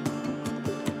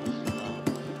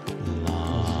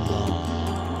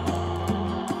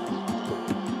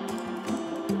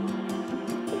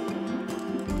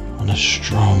 On a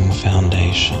strong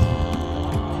foundation,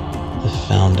 the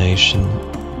foundation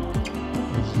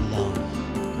of love,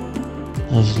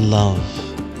 of love,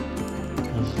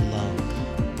 of love,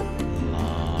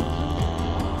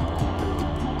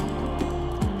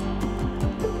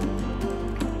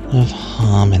 of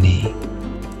harmony,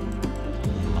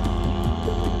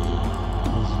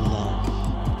 of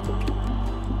love,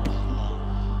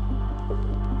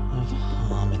 of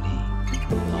harmony.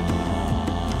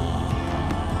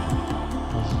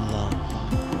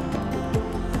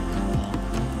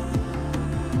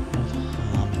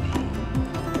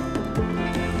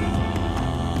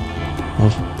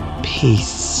 Of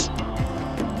peace, of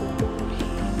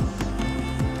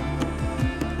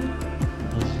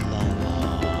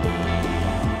love,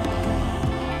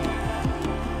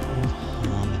 of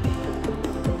harmony,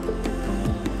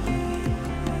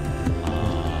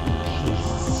 of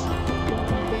peace.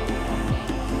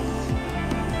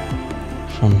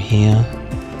 From here,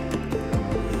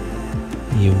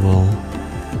 you will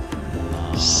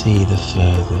see the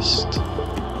furthest.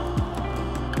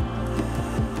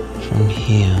 From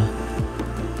here,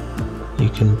 you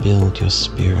can build your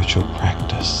spiritual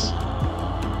practice.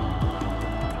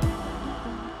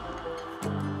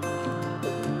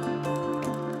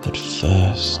 But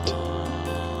first,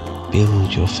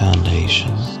 build your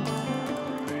foundation.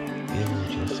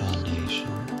 Build your foundation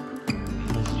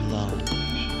of love.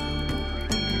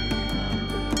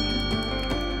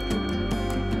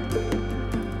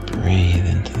 Breathe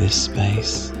into this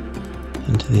space,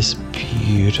 into this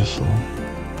beautiful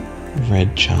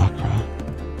red chakra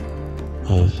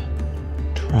of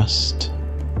trust.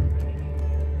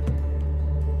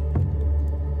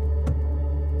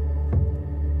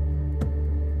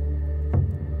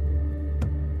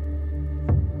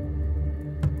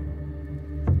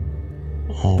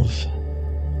 Of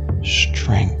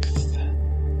strength.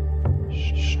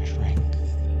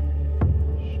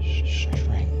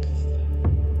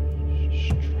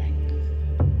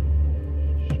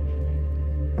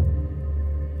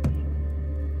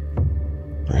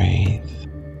 Breathe.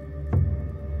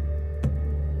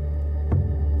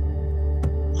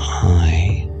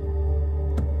 I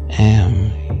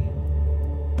am.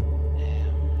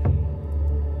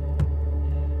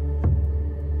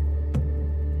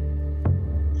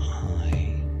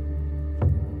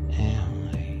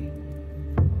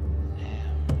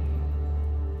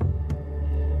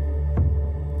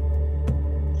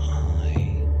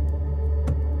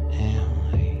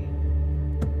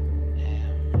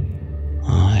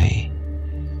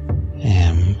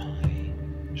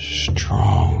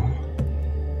 Strong.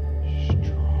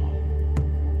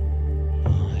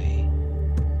 I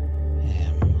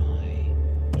am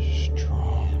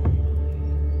strong.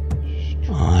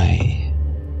 I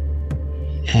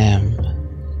am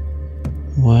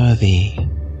worthy.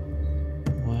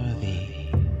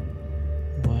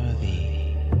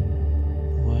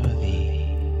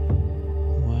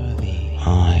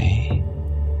 I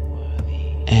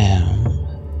am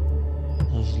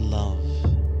of love.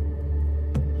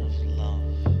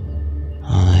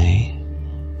 I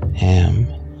am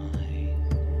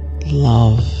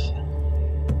love.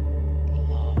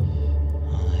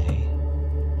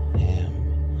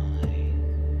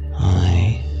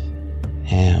 I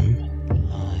am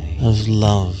of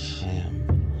love.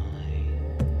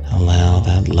 Allow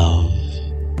that love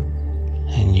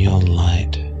and your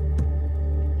light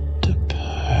to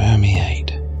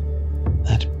permeate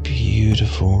that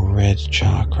beautiful red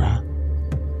chakra,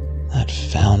 that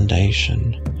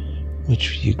foundation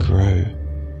which you grow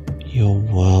your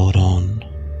world on,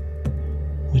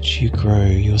 which you grow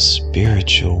your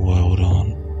spiritual world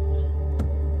on.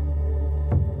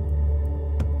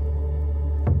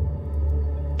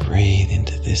 Breathe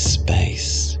into this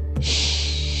space.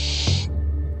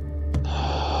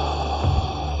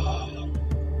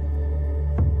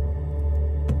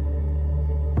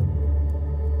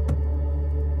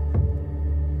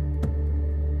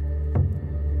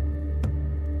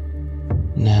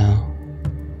 Now,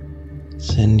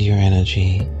 send your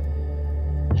energy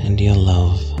and your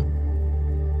love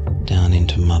down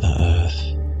into Mother Earth.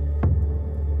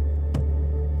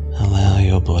 Allow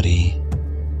your body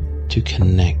to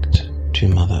connect to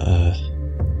Mother Earth,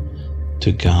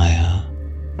 to Gaia,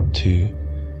 to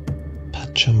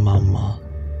Pachamama,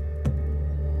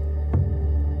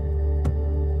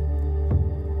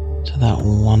 to that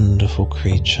wonderful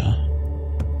creature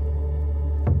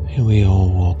who we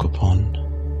all walk upon,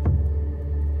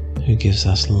 who gives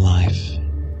us life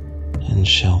and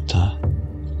shelter.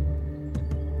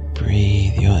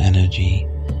 Breathe your energy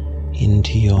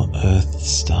into your Earth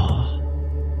Star,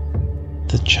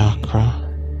 the chakra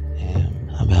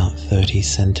about 30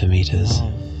 centimeters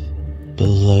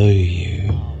below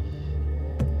you.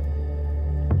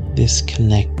 This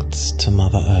connects to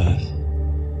Mother Earth,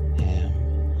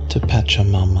 to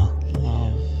Pachamama.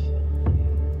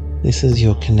 This is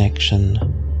your connection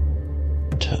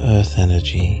to Earth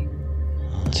energy,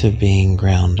 to being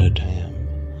grounded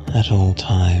at all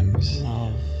times.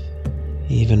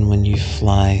 Even when you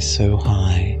fly so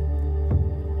high,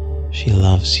 she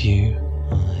loves you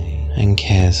and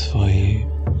cares for you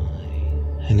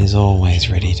and is always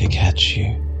ready to catch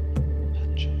you.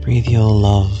 Breathe your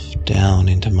love down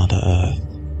into Mother Earth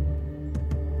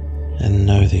and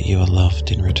know that you are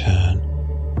loved in return.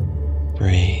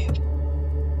 Breathe.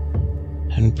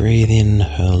 And breathe in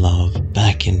her love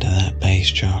back into that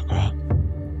base chakra.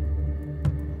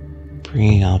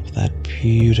 Bringing up that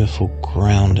beautiful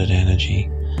grounded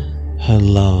energy, her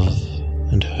love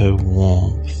and her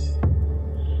warmth.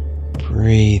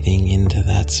 Breathing into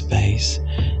that space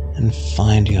and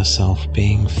find yourself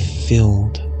being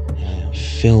filled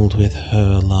with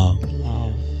her love.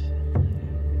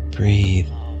 Breathe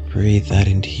that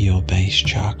into your base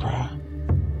chakra,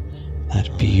 that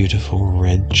beautiful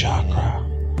red chakra.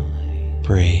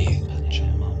 Breathe.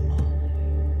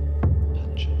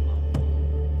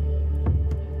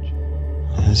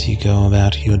 As you go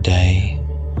about your day,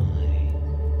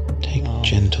 take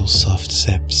gentle soft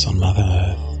steps on Mother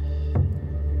Earth.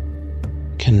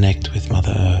 Connect with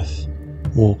Mother Earth.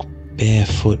 Walk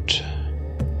barefoot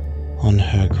on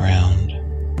her ground.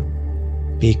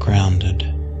 Be grounded.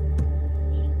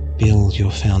 Build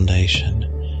your foundation.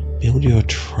 Build your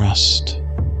trust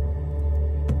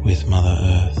with Mother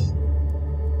Earth.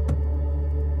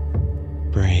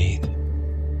 Breathe.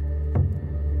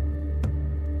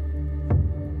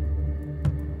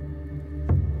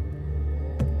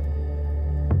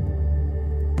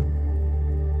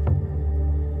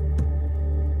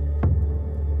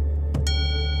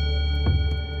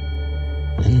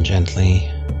 And gently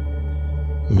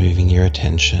moving your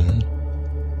attention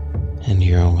and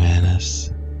your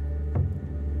awareness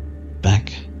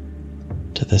back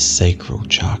to the sacral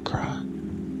chakra.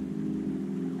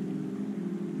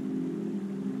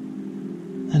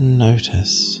 And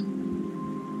notice,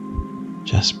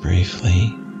 just briefly,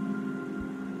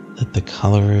 that the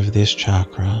color of this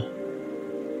chakra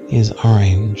is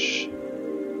orange.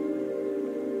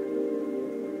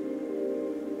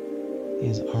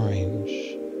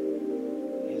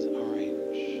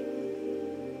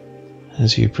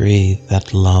 As you breathe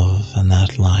that love and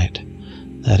that light,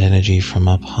 that energy from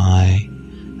up high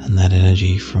and that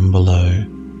energy from below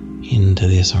into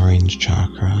this orange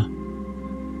chakra.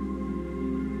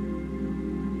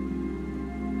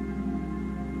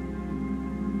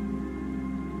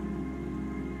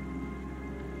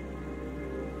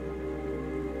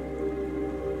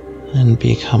 And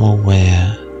become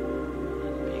aware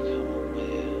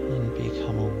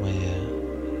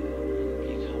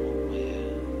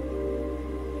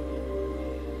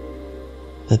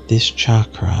that this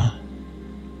chakra,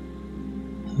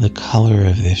 the color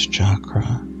of this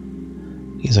chakra,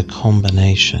 is a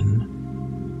combination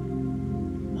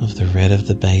of the red of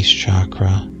the base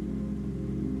chakra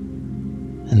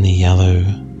and the yellow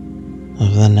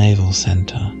of the navel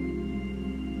center.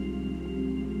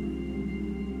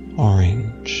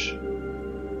 Orange.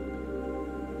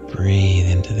 Breathe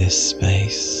into this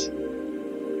space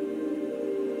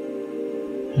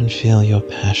and feel your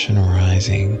passion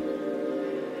rising.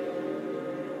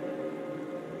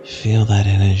 Feel that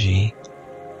energy,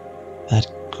 that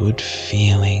good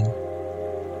feeling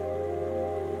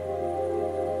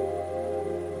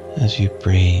as you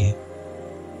breathe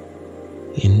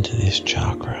into this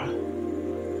chakra.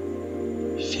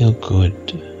 Feel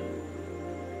good.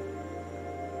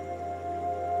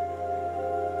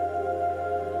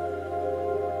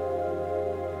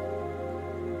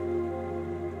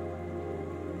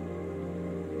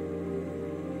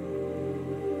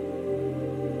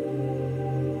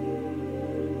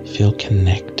 Feel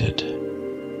connected.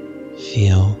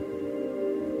 Feel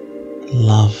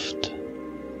loved.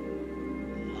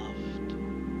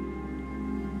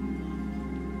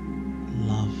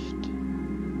 Loved.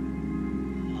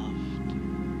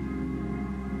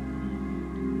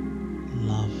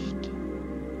 Loved.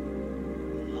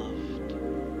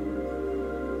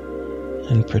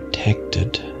 And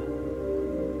protected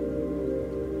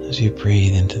as you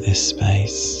breathe into this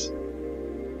space.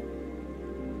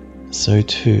 So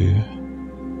too,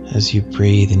 as you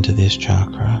breathe into this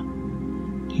chakra,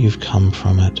 you've come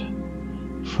from it,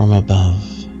 from above,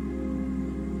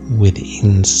 with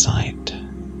insight.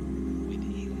 With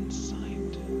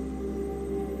insight.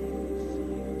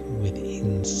 With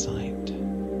insight.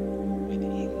 With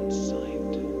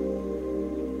insight.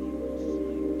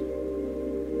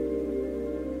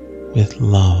 With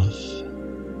love.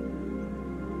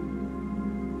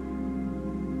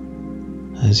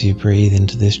 As you breathe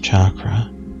into this chakra,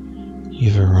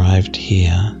 you've arrived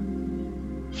here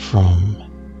from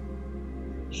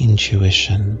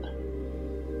intuition,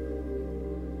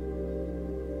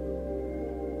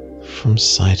 from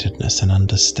sightedness and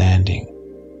understanding,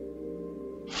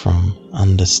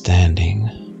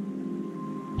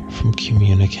 from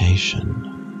communication,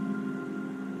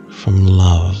 from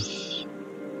love,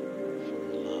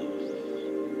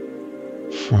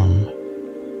 from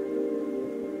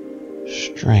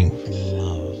strength,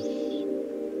 love.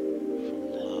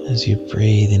 As you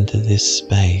breathe into this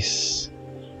space,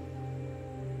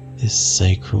 this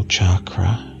sacral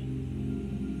chakra,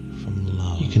 from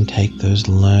love, you can take those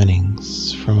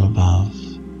learnings from above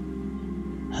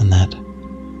and that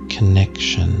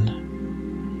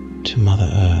connection to Mother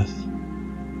Earth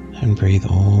and breathe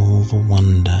all the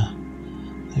wonder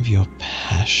of your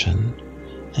passion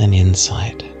and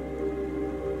insight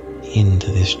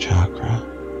into this chakra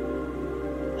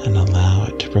and allow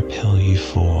it to propel you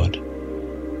forward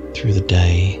through the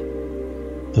day,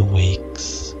 the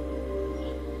weeks,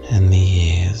 and the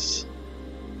years,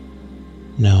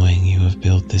 knowing you have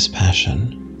built this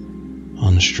passion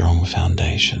on strong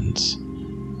foundations.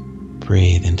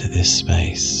 Breathe into this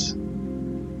space,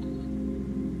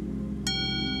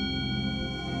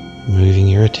 moving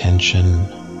your attention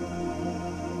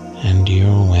and your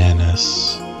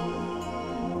awareness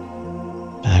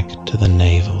back to the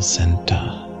navel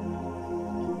center.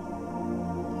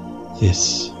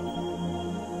 This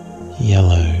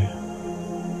yellow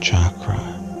chakra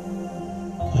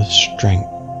of strength,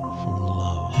 from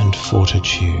love and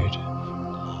fortitude,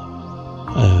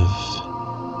 of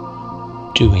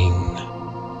doing.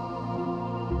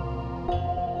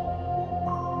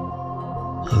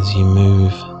 As you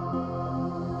move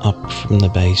up from the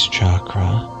base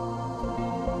chakra,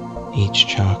 each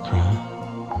chakra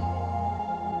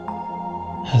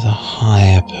has a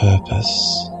higher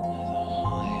purpose.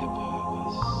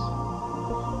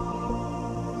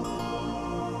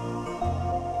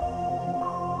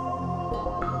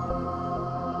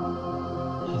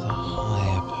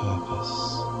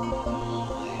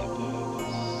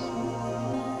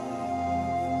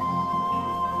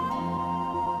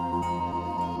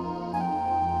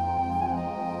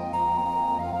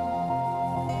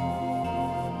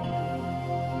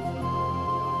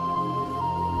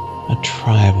 A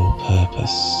tribal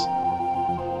purpose.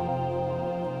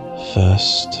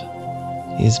 First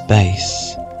is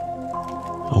base,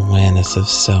 awareness of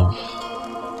self.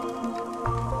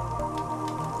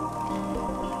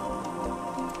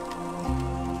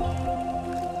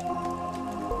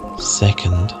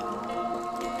 Second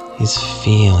is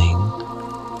feeling,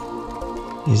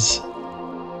 is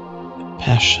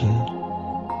passion,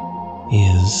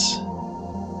 is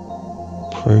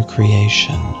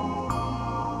procreation.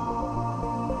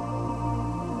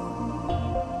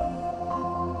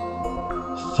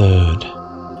 Third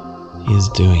is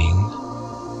doing,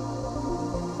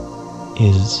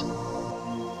 is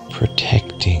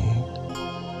protecting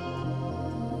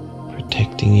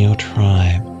your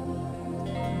tribe.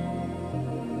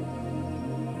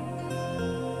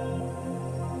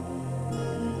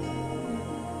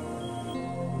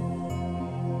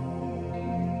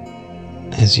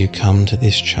 As you come to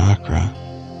this chakra,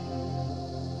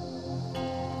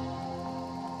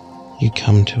 you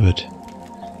come to it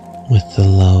with the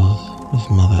love of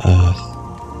Mother Earth.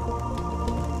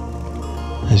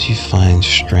 As you find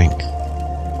strength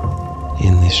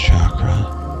in this chakra,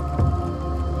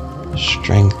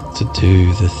 strength to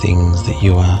do the things that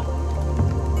you are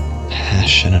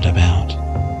passionate about.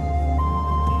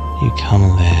 You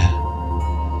come there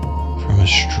from a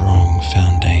strong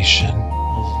foundation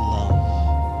of love,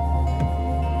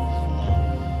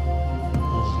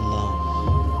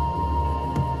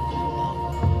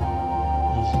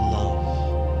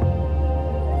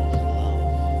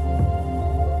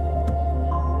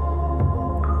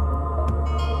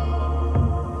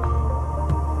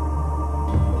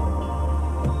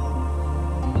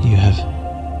 You have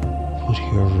put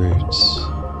your roots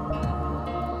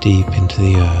deep into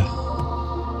the earth,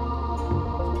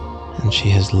 and she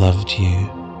has loved you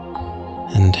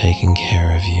and taken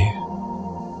care of you.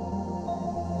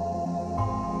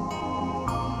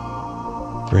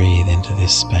 Breathe into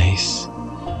this space.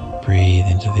 Breathe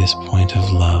into this point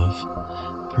of love.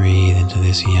 Breathe into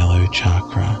this yellow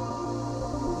chakra.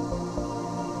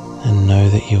 And know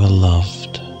that you are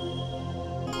loved.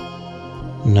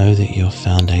 Know that your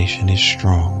foundation is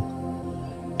strong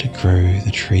to grow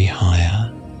the tree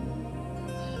higher.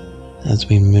 As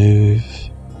we move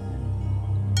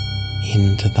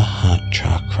into the heart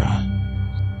chakra.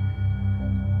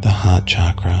 The heart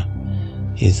chakra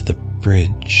is the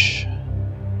bridge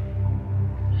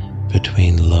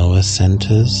between lower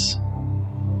centers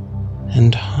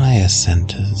and higher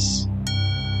centers.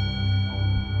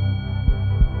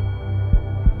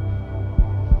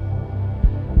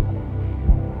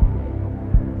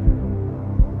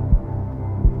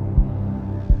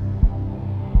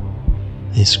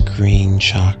 This green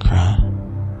chakra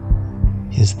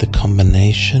is the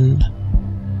combination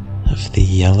of the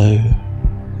yellow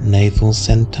navel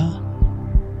center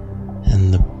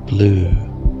and the blue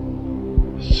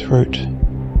throat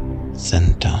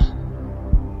center.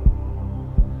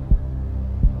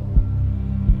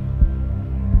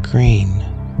 Green.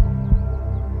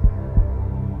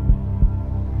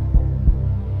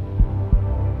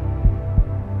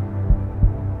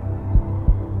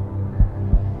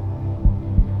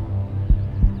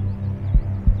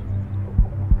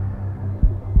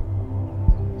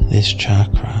 This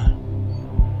chakra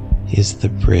is the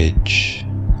bridge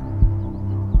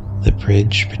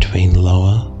between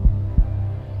lower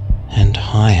and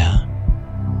higher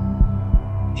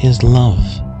is love.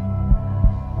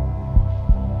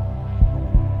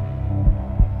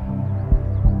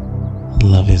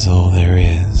 Love is all there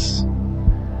is.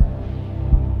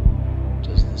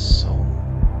 Does the soul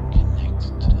connect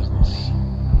to the body?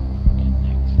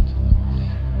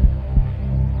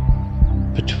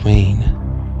 Between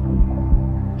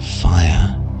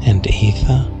fire and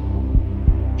ether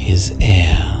is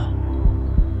air.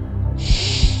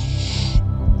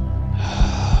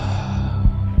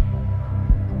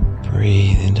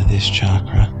 Breathe into this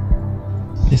chakra,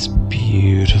 this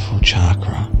beautiful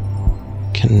chakra.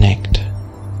 Connect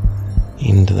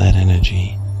into that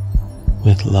energy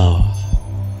with love.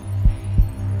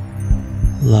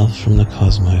 Love from the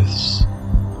cosmos.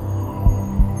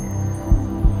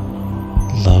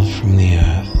 Love from the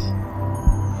earth.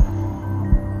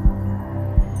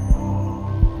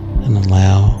 And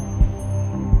allow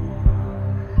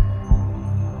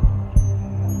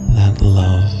that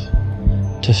love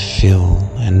to fill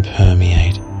and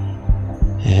permeate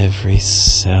every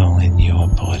cell in your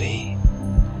body.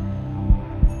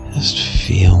 Just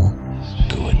feel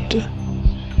good.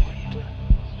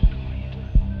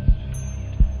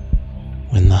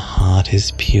 When the heart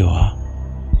is pure,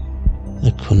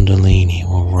 the Kundalini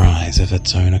will rise of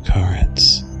its own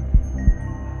occurrence.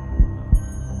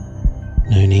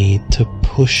 No need to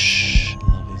push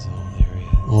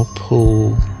or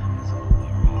pull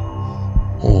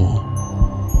or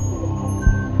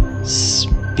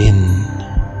spin.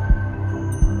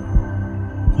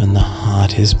 When the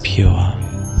heart is pure,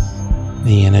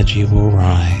 the energy will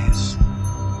rise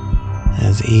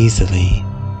as easily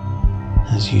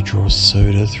as you draw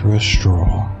soda through a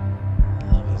straw.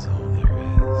 Love is all there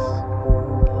is.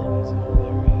 Love is all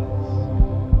there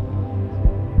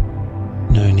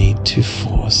is. No need to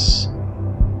force.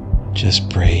 Just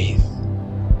breathe.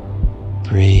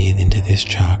 Breathe into this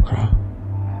chakra,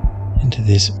 into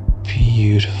this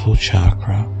beautiful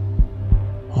chakra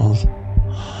of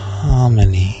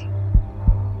harmony,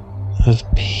 of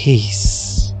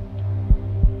peace.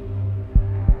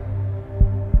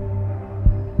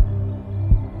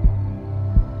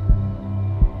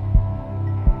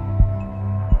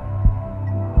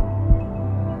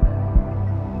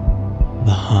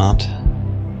 The heart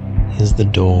is the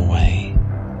doorway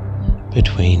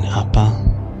between upper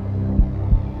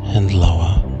and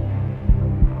lower,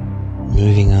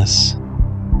 moving us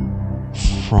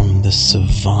from the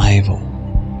survival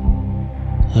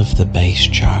of the base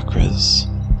chakras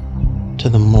to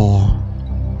the more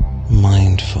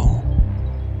mindful,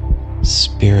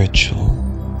 spiritual,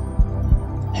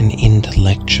 and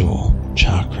intellectual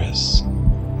chakras.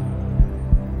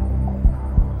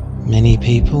 Many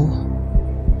people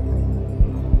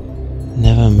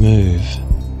never move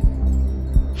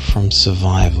from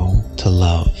survival to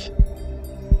love.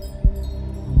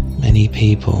 Many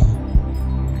people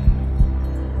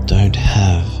don't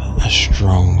have a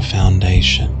strong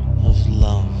foundation of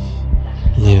love,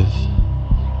 live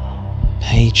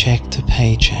paycheck to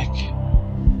paycheck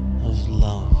of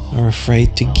love, are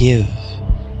afraid to give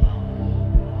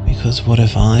because what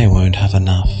if I won't have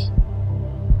enough?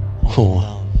 Or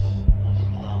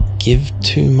give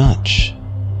too much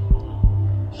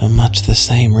for much the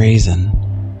same reason,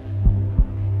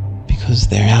 because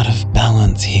they're out of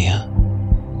balance here.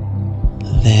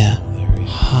 Their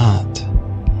heart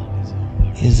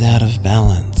is out of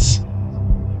balance.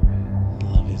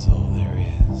 Love is all there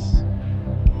is.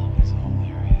 Love is all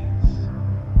there is.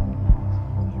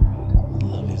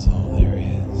 Love is all there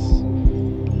is.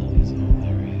 Love is all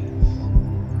there is.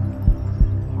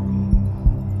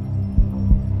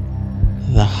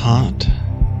 The heart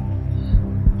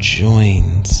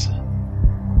joins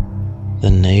the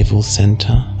navel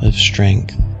center of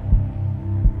strength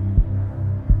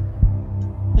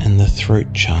and the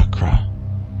throat chakra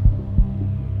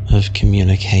of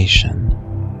communication.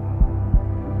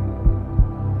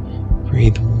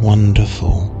 Breathe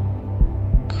wonderful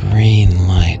green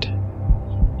light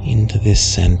into this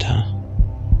center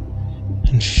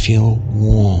and feel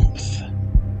warmth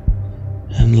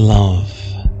and love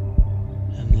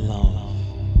and love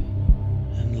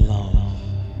and love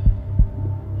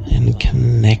and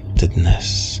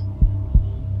connectedness.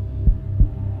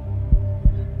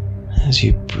 As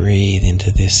you breathe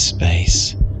into this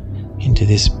space, into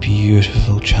this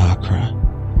beautiful chakra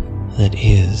that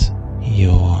is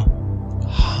your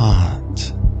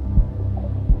heart.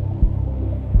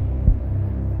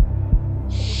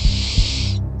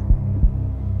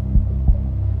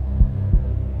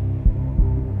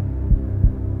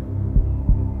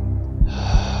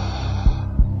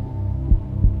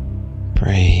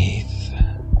 Breathe.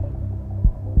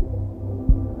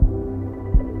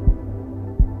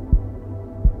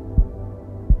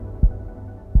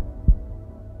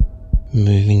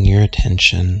 Moving your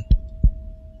attention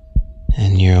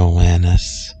and your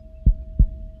awareness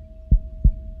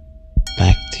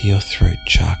back to your throat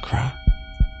chakra.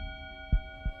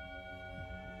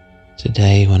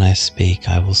 Today when I speak,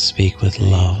 I will speak with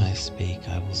love. When I speak,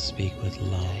 I will speak with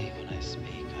love. When I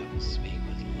speak, I will speak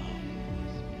with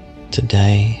love.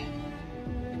 Today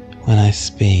when I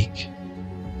speak,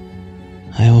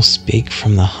 I will speak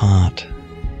from the heart.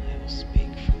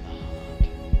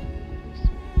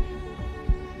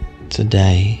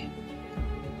 Today,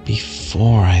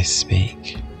 before I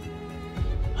speak,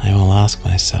 I will ask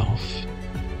myself,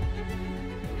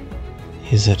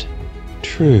 is it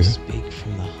true? Speak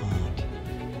from the heart.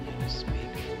 I will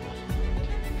speak from the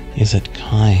heart. Is it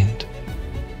kind?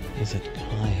 Is it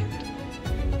kind?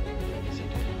 Is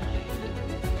it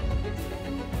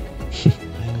kind?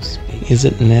 I will speak. Is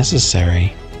it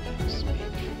necessary? I will speak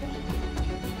from the heart.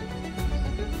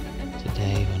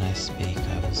 Today when I speak,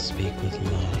 I will speak with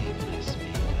love.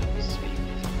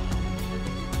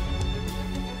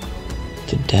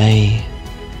 Today,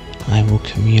 I will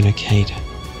communicate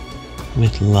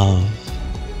with love,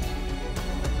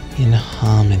 in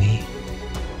harmony.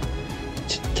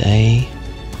 Today,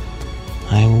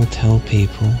 I will tell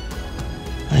people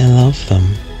I love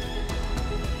them,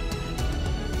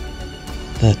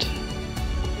 that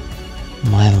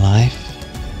my life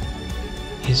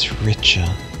is richer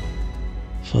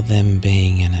for them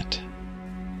being in it.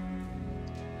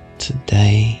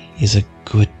 Today is a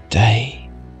good day.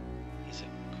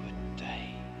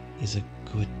 Is a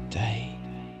good day.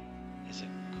 Is a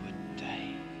good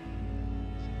day.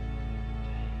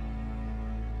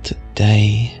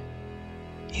 Today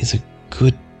is a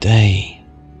good day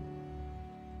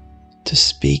to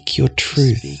speak your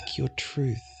truth. Speak your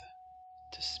truth.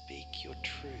 To speak your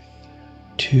truth.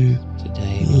 To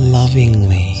today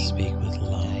lovingly speak with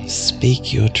love.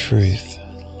 Speak your truth.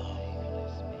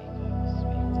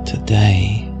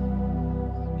 Today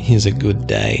is a good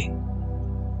day.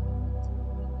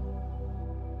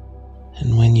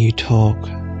 And when you talk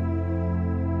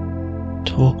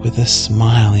with a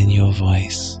smile in your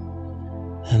voice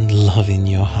and love in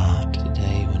your heart.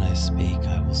 Today when I speak,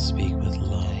 I will speak with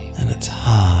love. And it's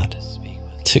hard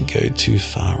to go too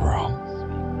far wrong.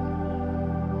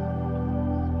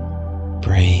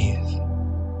 Breathe.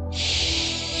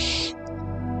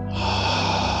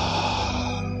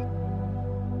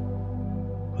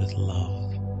 With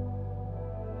love.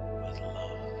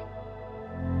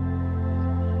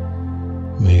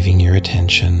 moving your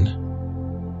attention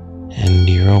and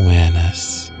your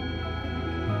awareness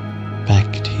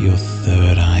back to your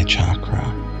third eye chakra.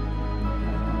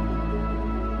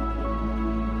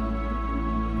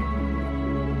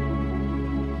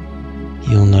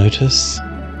 You'll notice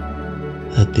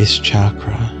that this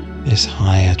chakra, this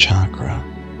higher chakra,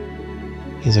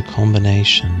 is a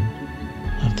combination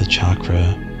of the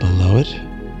chakra below it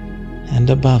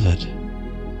and above it.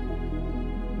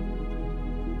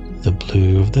 The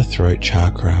blue of the throat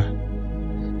chakra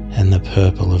and the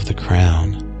purple of the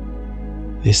crown.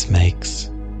 This makes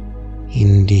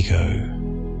indigo.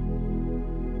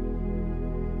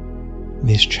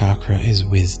 This chakra is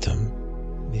wisdom.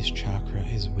 This chakra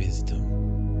is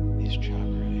wisdom. This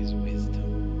chakra is wisdom.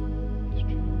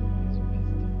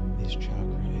 This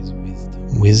chakra is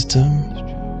wisdom. Wisdom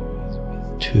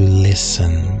to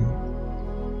listen.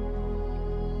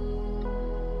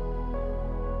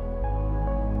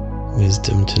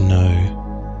 Wisdom to know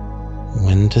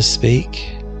when to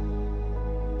speak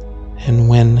and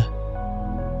when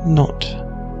not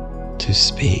to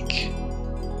speak.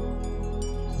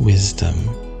 Wisdom.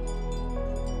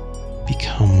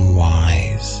 Become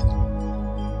wise.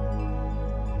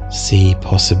 See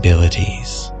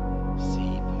possibilities.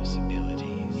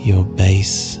 Your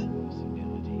base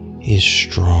is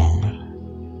strong.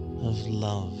 Of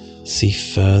love. See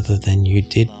further than you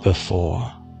did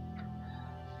before,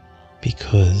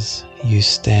 because you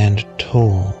stand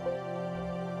tall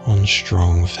on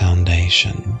strong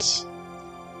foundations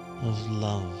of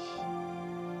love.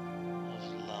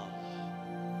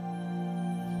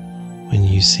 When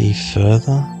you see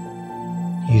further,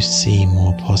 you see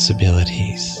more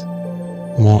possibilities,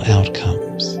 more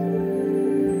outcomes.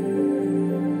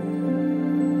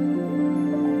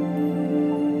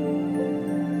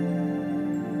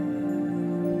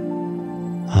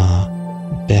 Are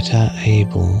better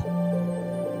able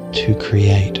to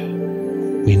create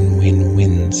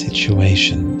win-win-win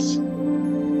situations.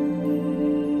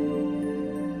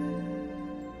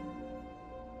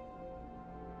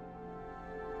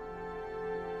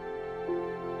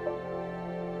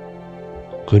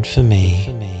 Good for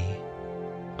me,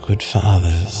 good for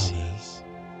others,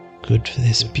 good for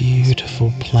this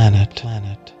beautiful planet.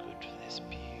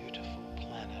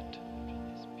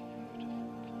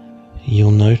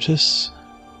 You'll notice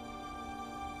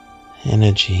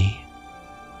energy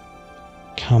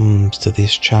comes to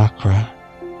this chakra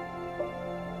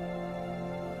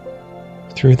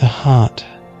through the heart,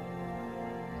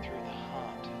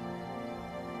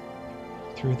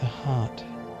 through the heart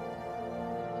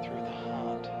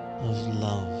of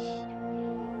love,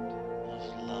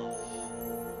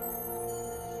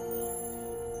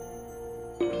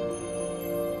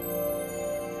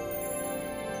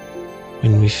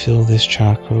 When we fill this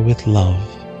chakra with love,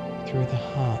 through the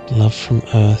heart, love from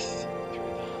earth,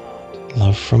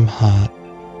 love from heart,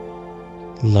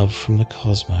 love from the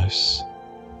cosmos,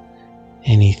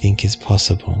 anything is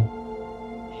possible.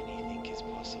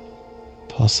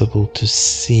 Possible to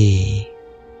see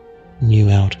new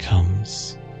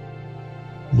outcomes,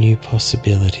 new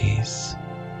possibilities.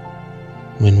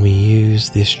 When we use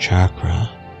this chakra,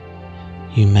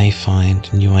 you may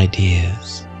find new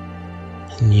ideas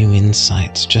and new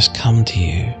insights just come to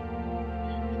you.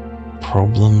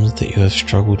 Problems that you have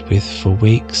struggled with for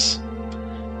weeks,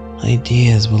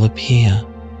 ideas will appear,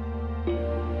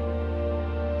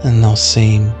 and they'll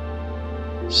seem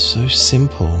so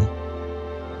simple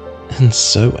and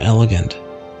so elegant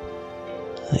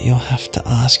that you'll have to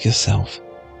ask yourself,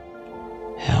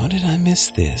 how did I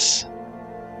miss this?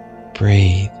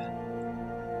 Breathe.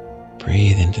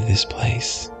 Breathe into this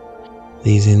place.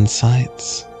 These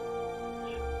insights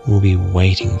will be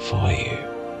waiting for you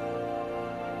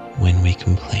when we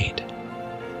complete.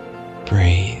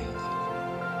 Breathe.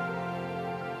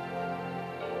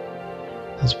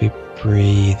 As we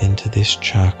breathe into this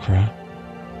chakra,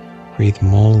 breathe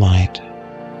more light.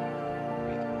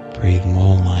 Breathe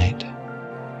more light.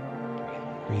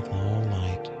 Breathe more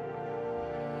light.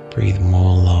 Breathe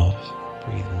more love.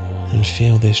 Breathe more. And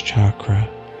feel this chakra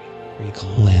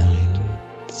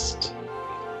cleansed.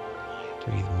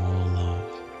 Breathe more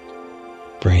love.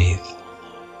 Breathe.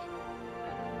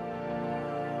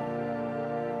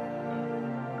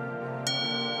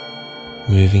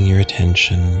 Moving your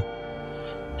attention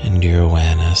and your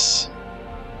awareness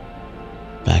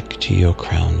back to your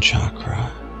crown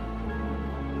chakra.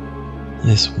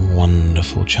 This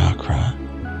wonderful chakra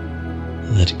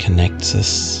that connects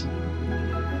us,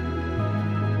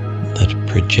 that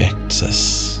projects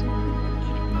us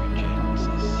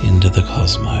into the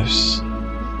cosmos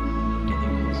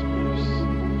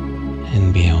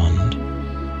and beyond.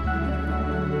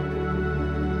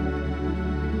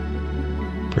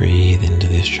 Breathe into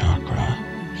this chakra.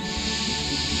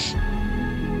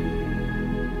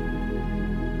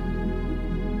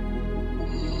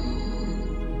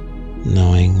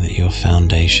 Knowing that your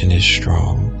foundation is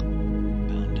strong.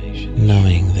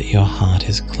 Knowing that your heart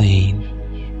is clean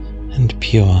and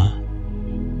pure.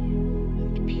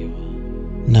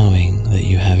 Knowing that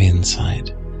you have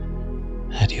insight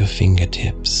at your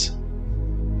fingertips.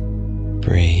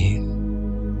 Breathe.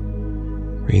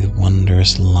 Breathe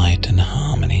wondrous light and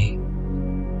harmony.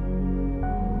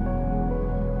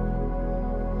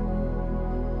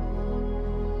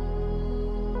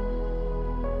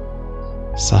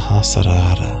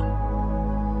 Sahasrara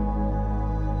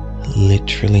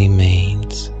literally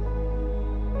means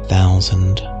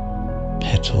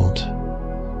 1,000-petaled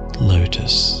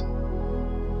lotus.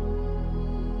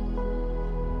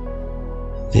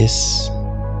 This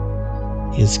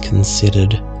is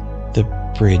considered the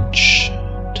bridge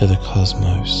to the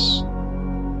cosmos,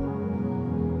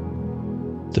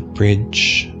 the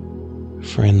bridge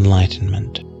for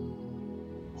enlightenment,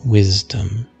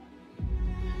 wisdom,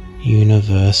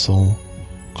 universal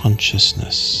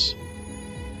consciousness,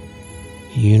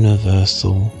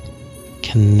 universal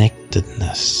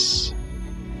connectedness,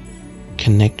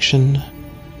 connection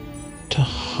to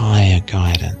higher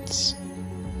guidance.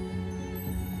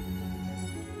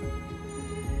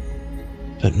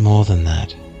 But more than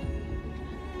that,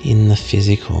 in the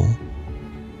physical,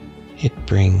 it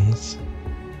brings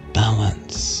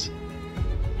balance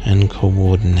and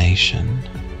coordination,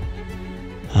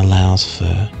 allows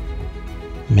for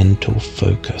mental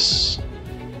focus,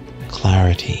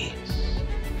 clarity,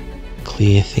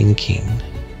 clear thinking,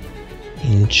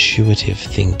 intuitive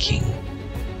thinking.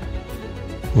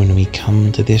 When we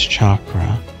come to this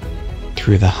chakra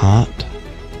through the heart,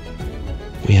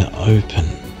 we are open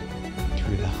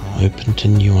to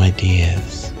new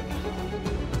ideas,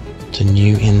 to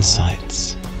new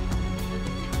insights.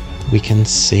 We can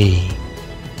see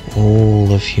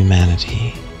all of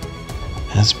humanity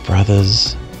as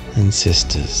brothers and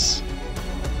sisters.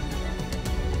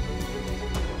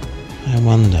 I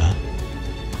wonder,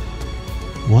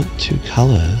 what two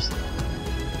colors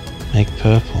make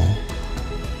purple?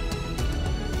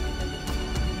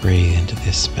 Breathe into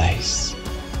this space.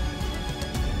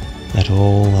 Let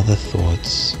all other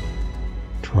thoughts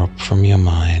drop from your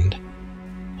mind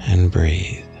and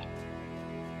breathe.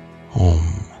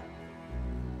 Om.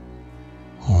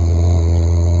 Om.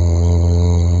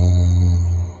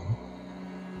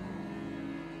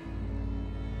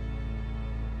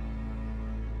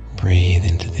 Breathe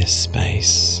into this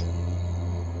space.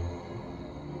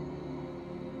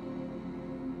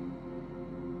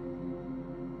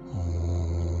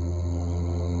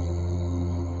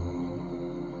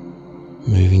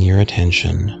 Moving your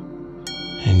attention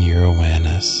and your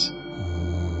awareness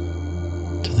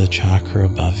to the chakra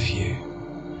above you,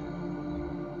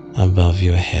 above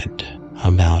your head,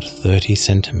 about 30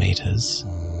 centimeters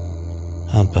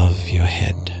above your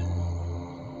head.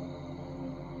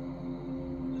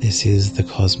 This is the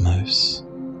cosmos.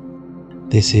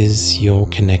 This is your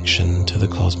connection to the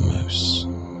cosmos.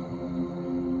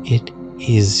 It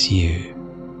is you.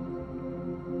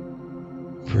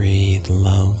 Breathe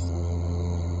love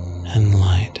and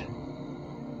light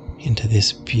into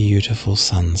this beautiful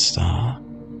sun star.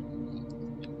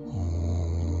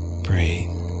 Breathe.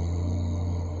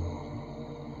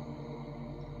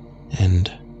 And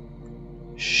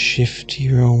shift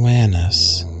your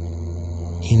awareness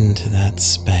into that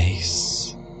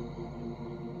space.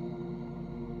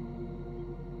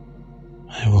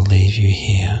 I will leave you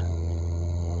here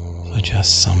for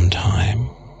just some time.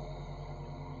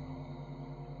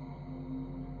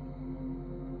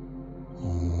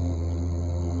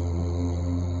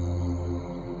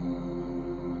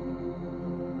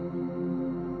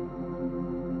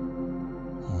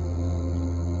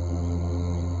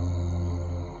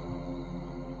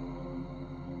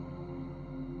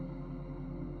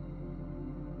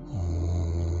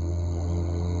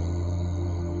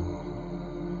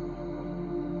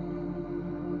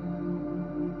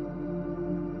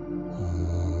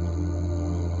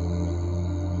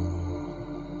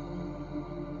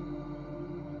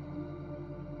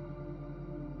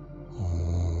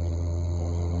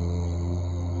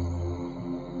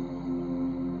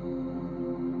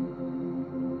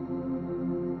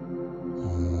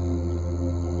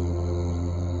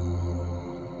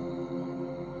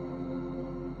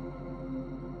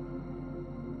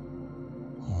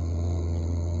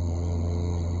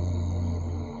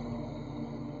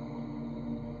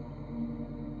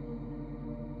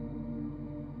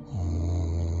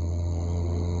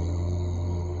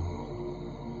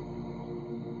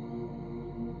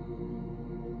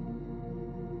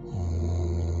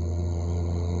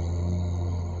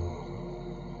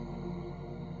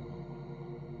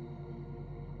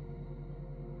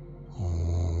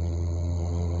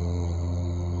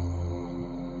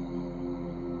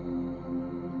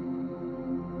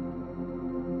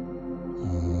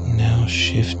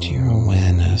 shift your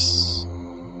awareness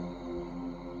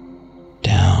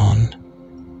down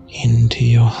into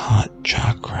your heart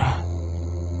chakra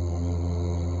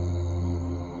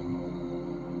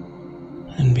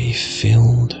and be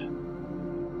filled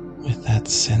with that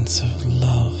sense of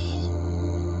love,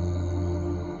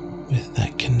 with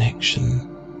that connection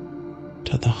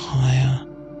to the higher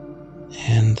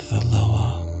and the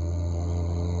lower,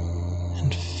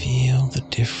 and feel the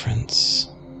difference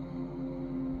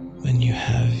when you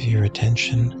have your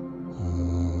attention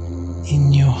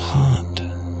in your heart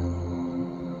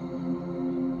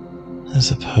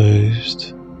as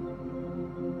opposed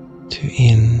to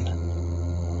in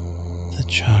the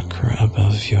chakra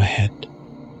above your head.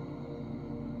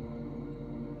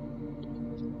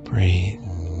 Breathe.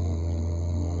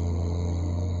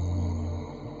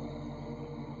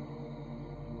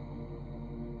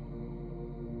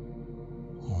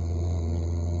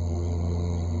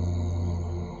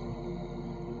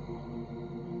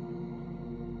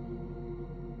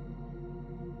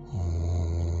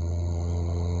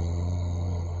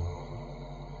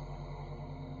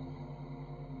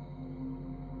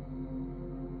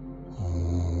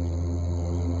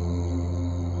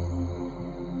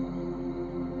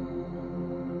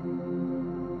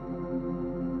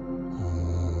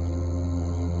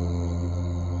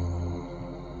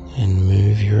 And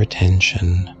move your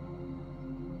attention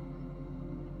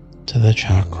to the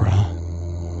chakra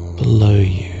below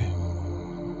you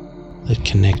that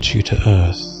connects you to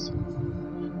earth.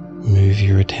 Move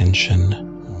your attention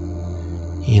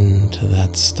into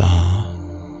that star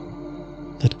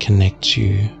that connects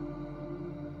you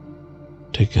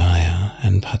to Gaia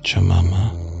and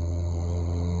Pachamama.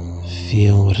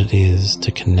 Feel what it is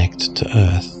to connect to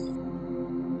earth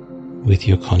with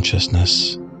your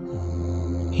consciousness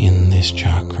in this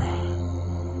chakra.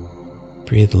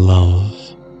 Breathe love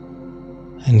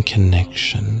and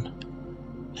connection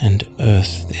and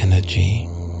earth energy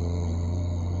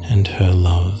and her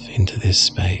love into this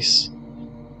space.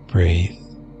 Breathe.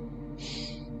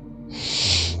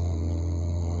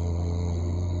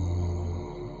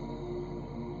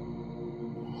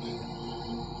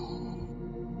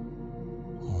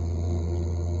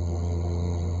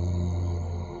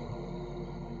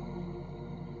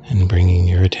 And bringing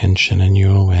your attention and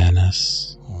your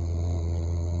awareness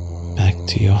back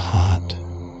to your heart.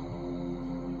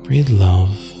 Breathe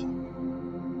love.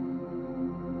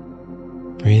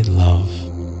 Breathe love.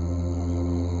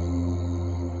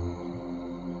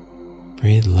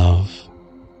 Breathe love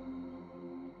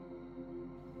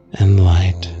and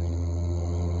light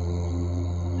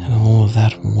and all of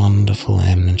that wonderful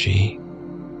energy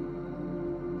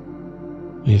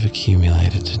we've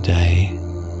accumulated today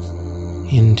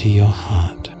into your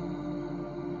heart.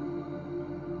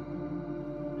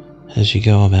 As you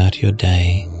go about your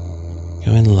day,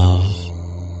 go in love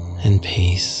and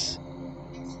peace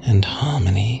and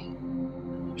harmony.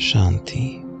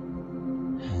 Shanti.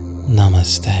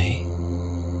 Namaste,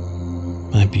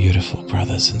 my beautiful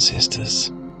brothers and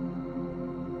sisters.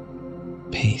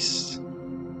 Peace.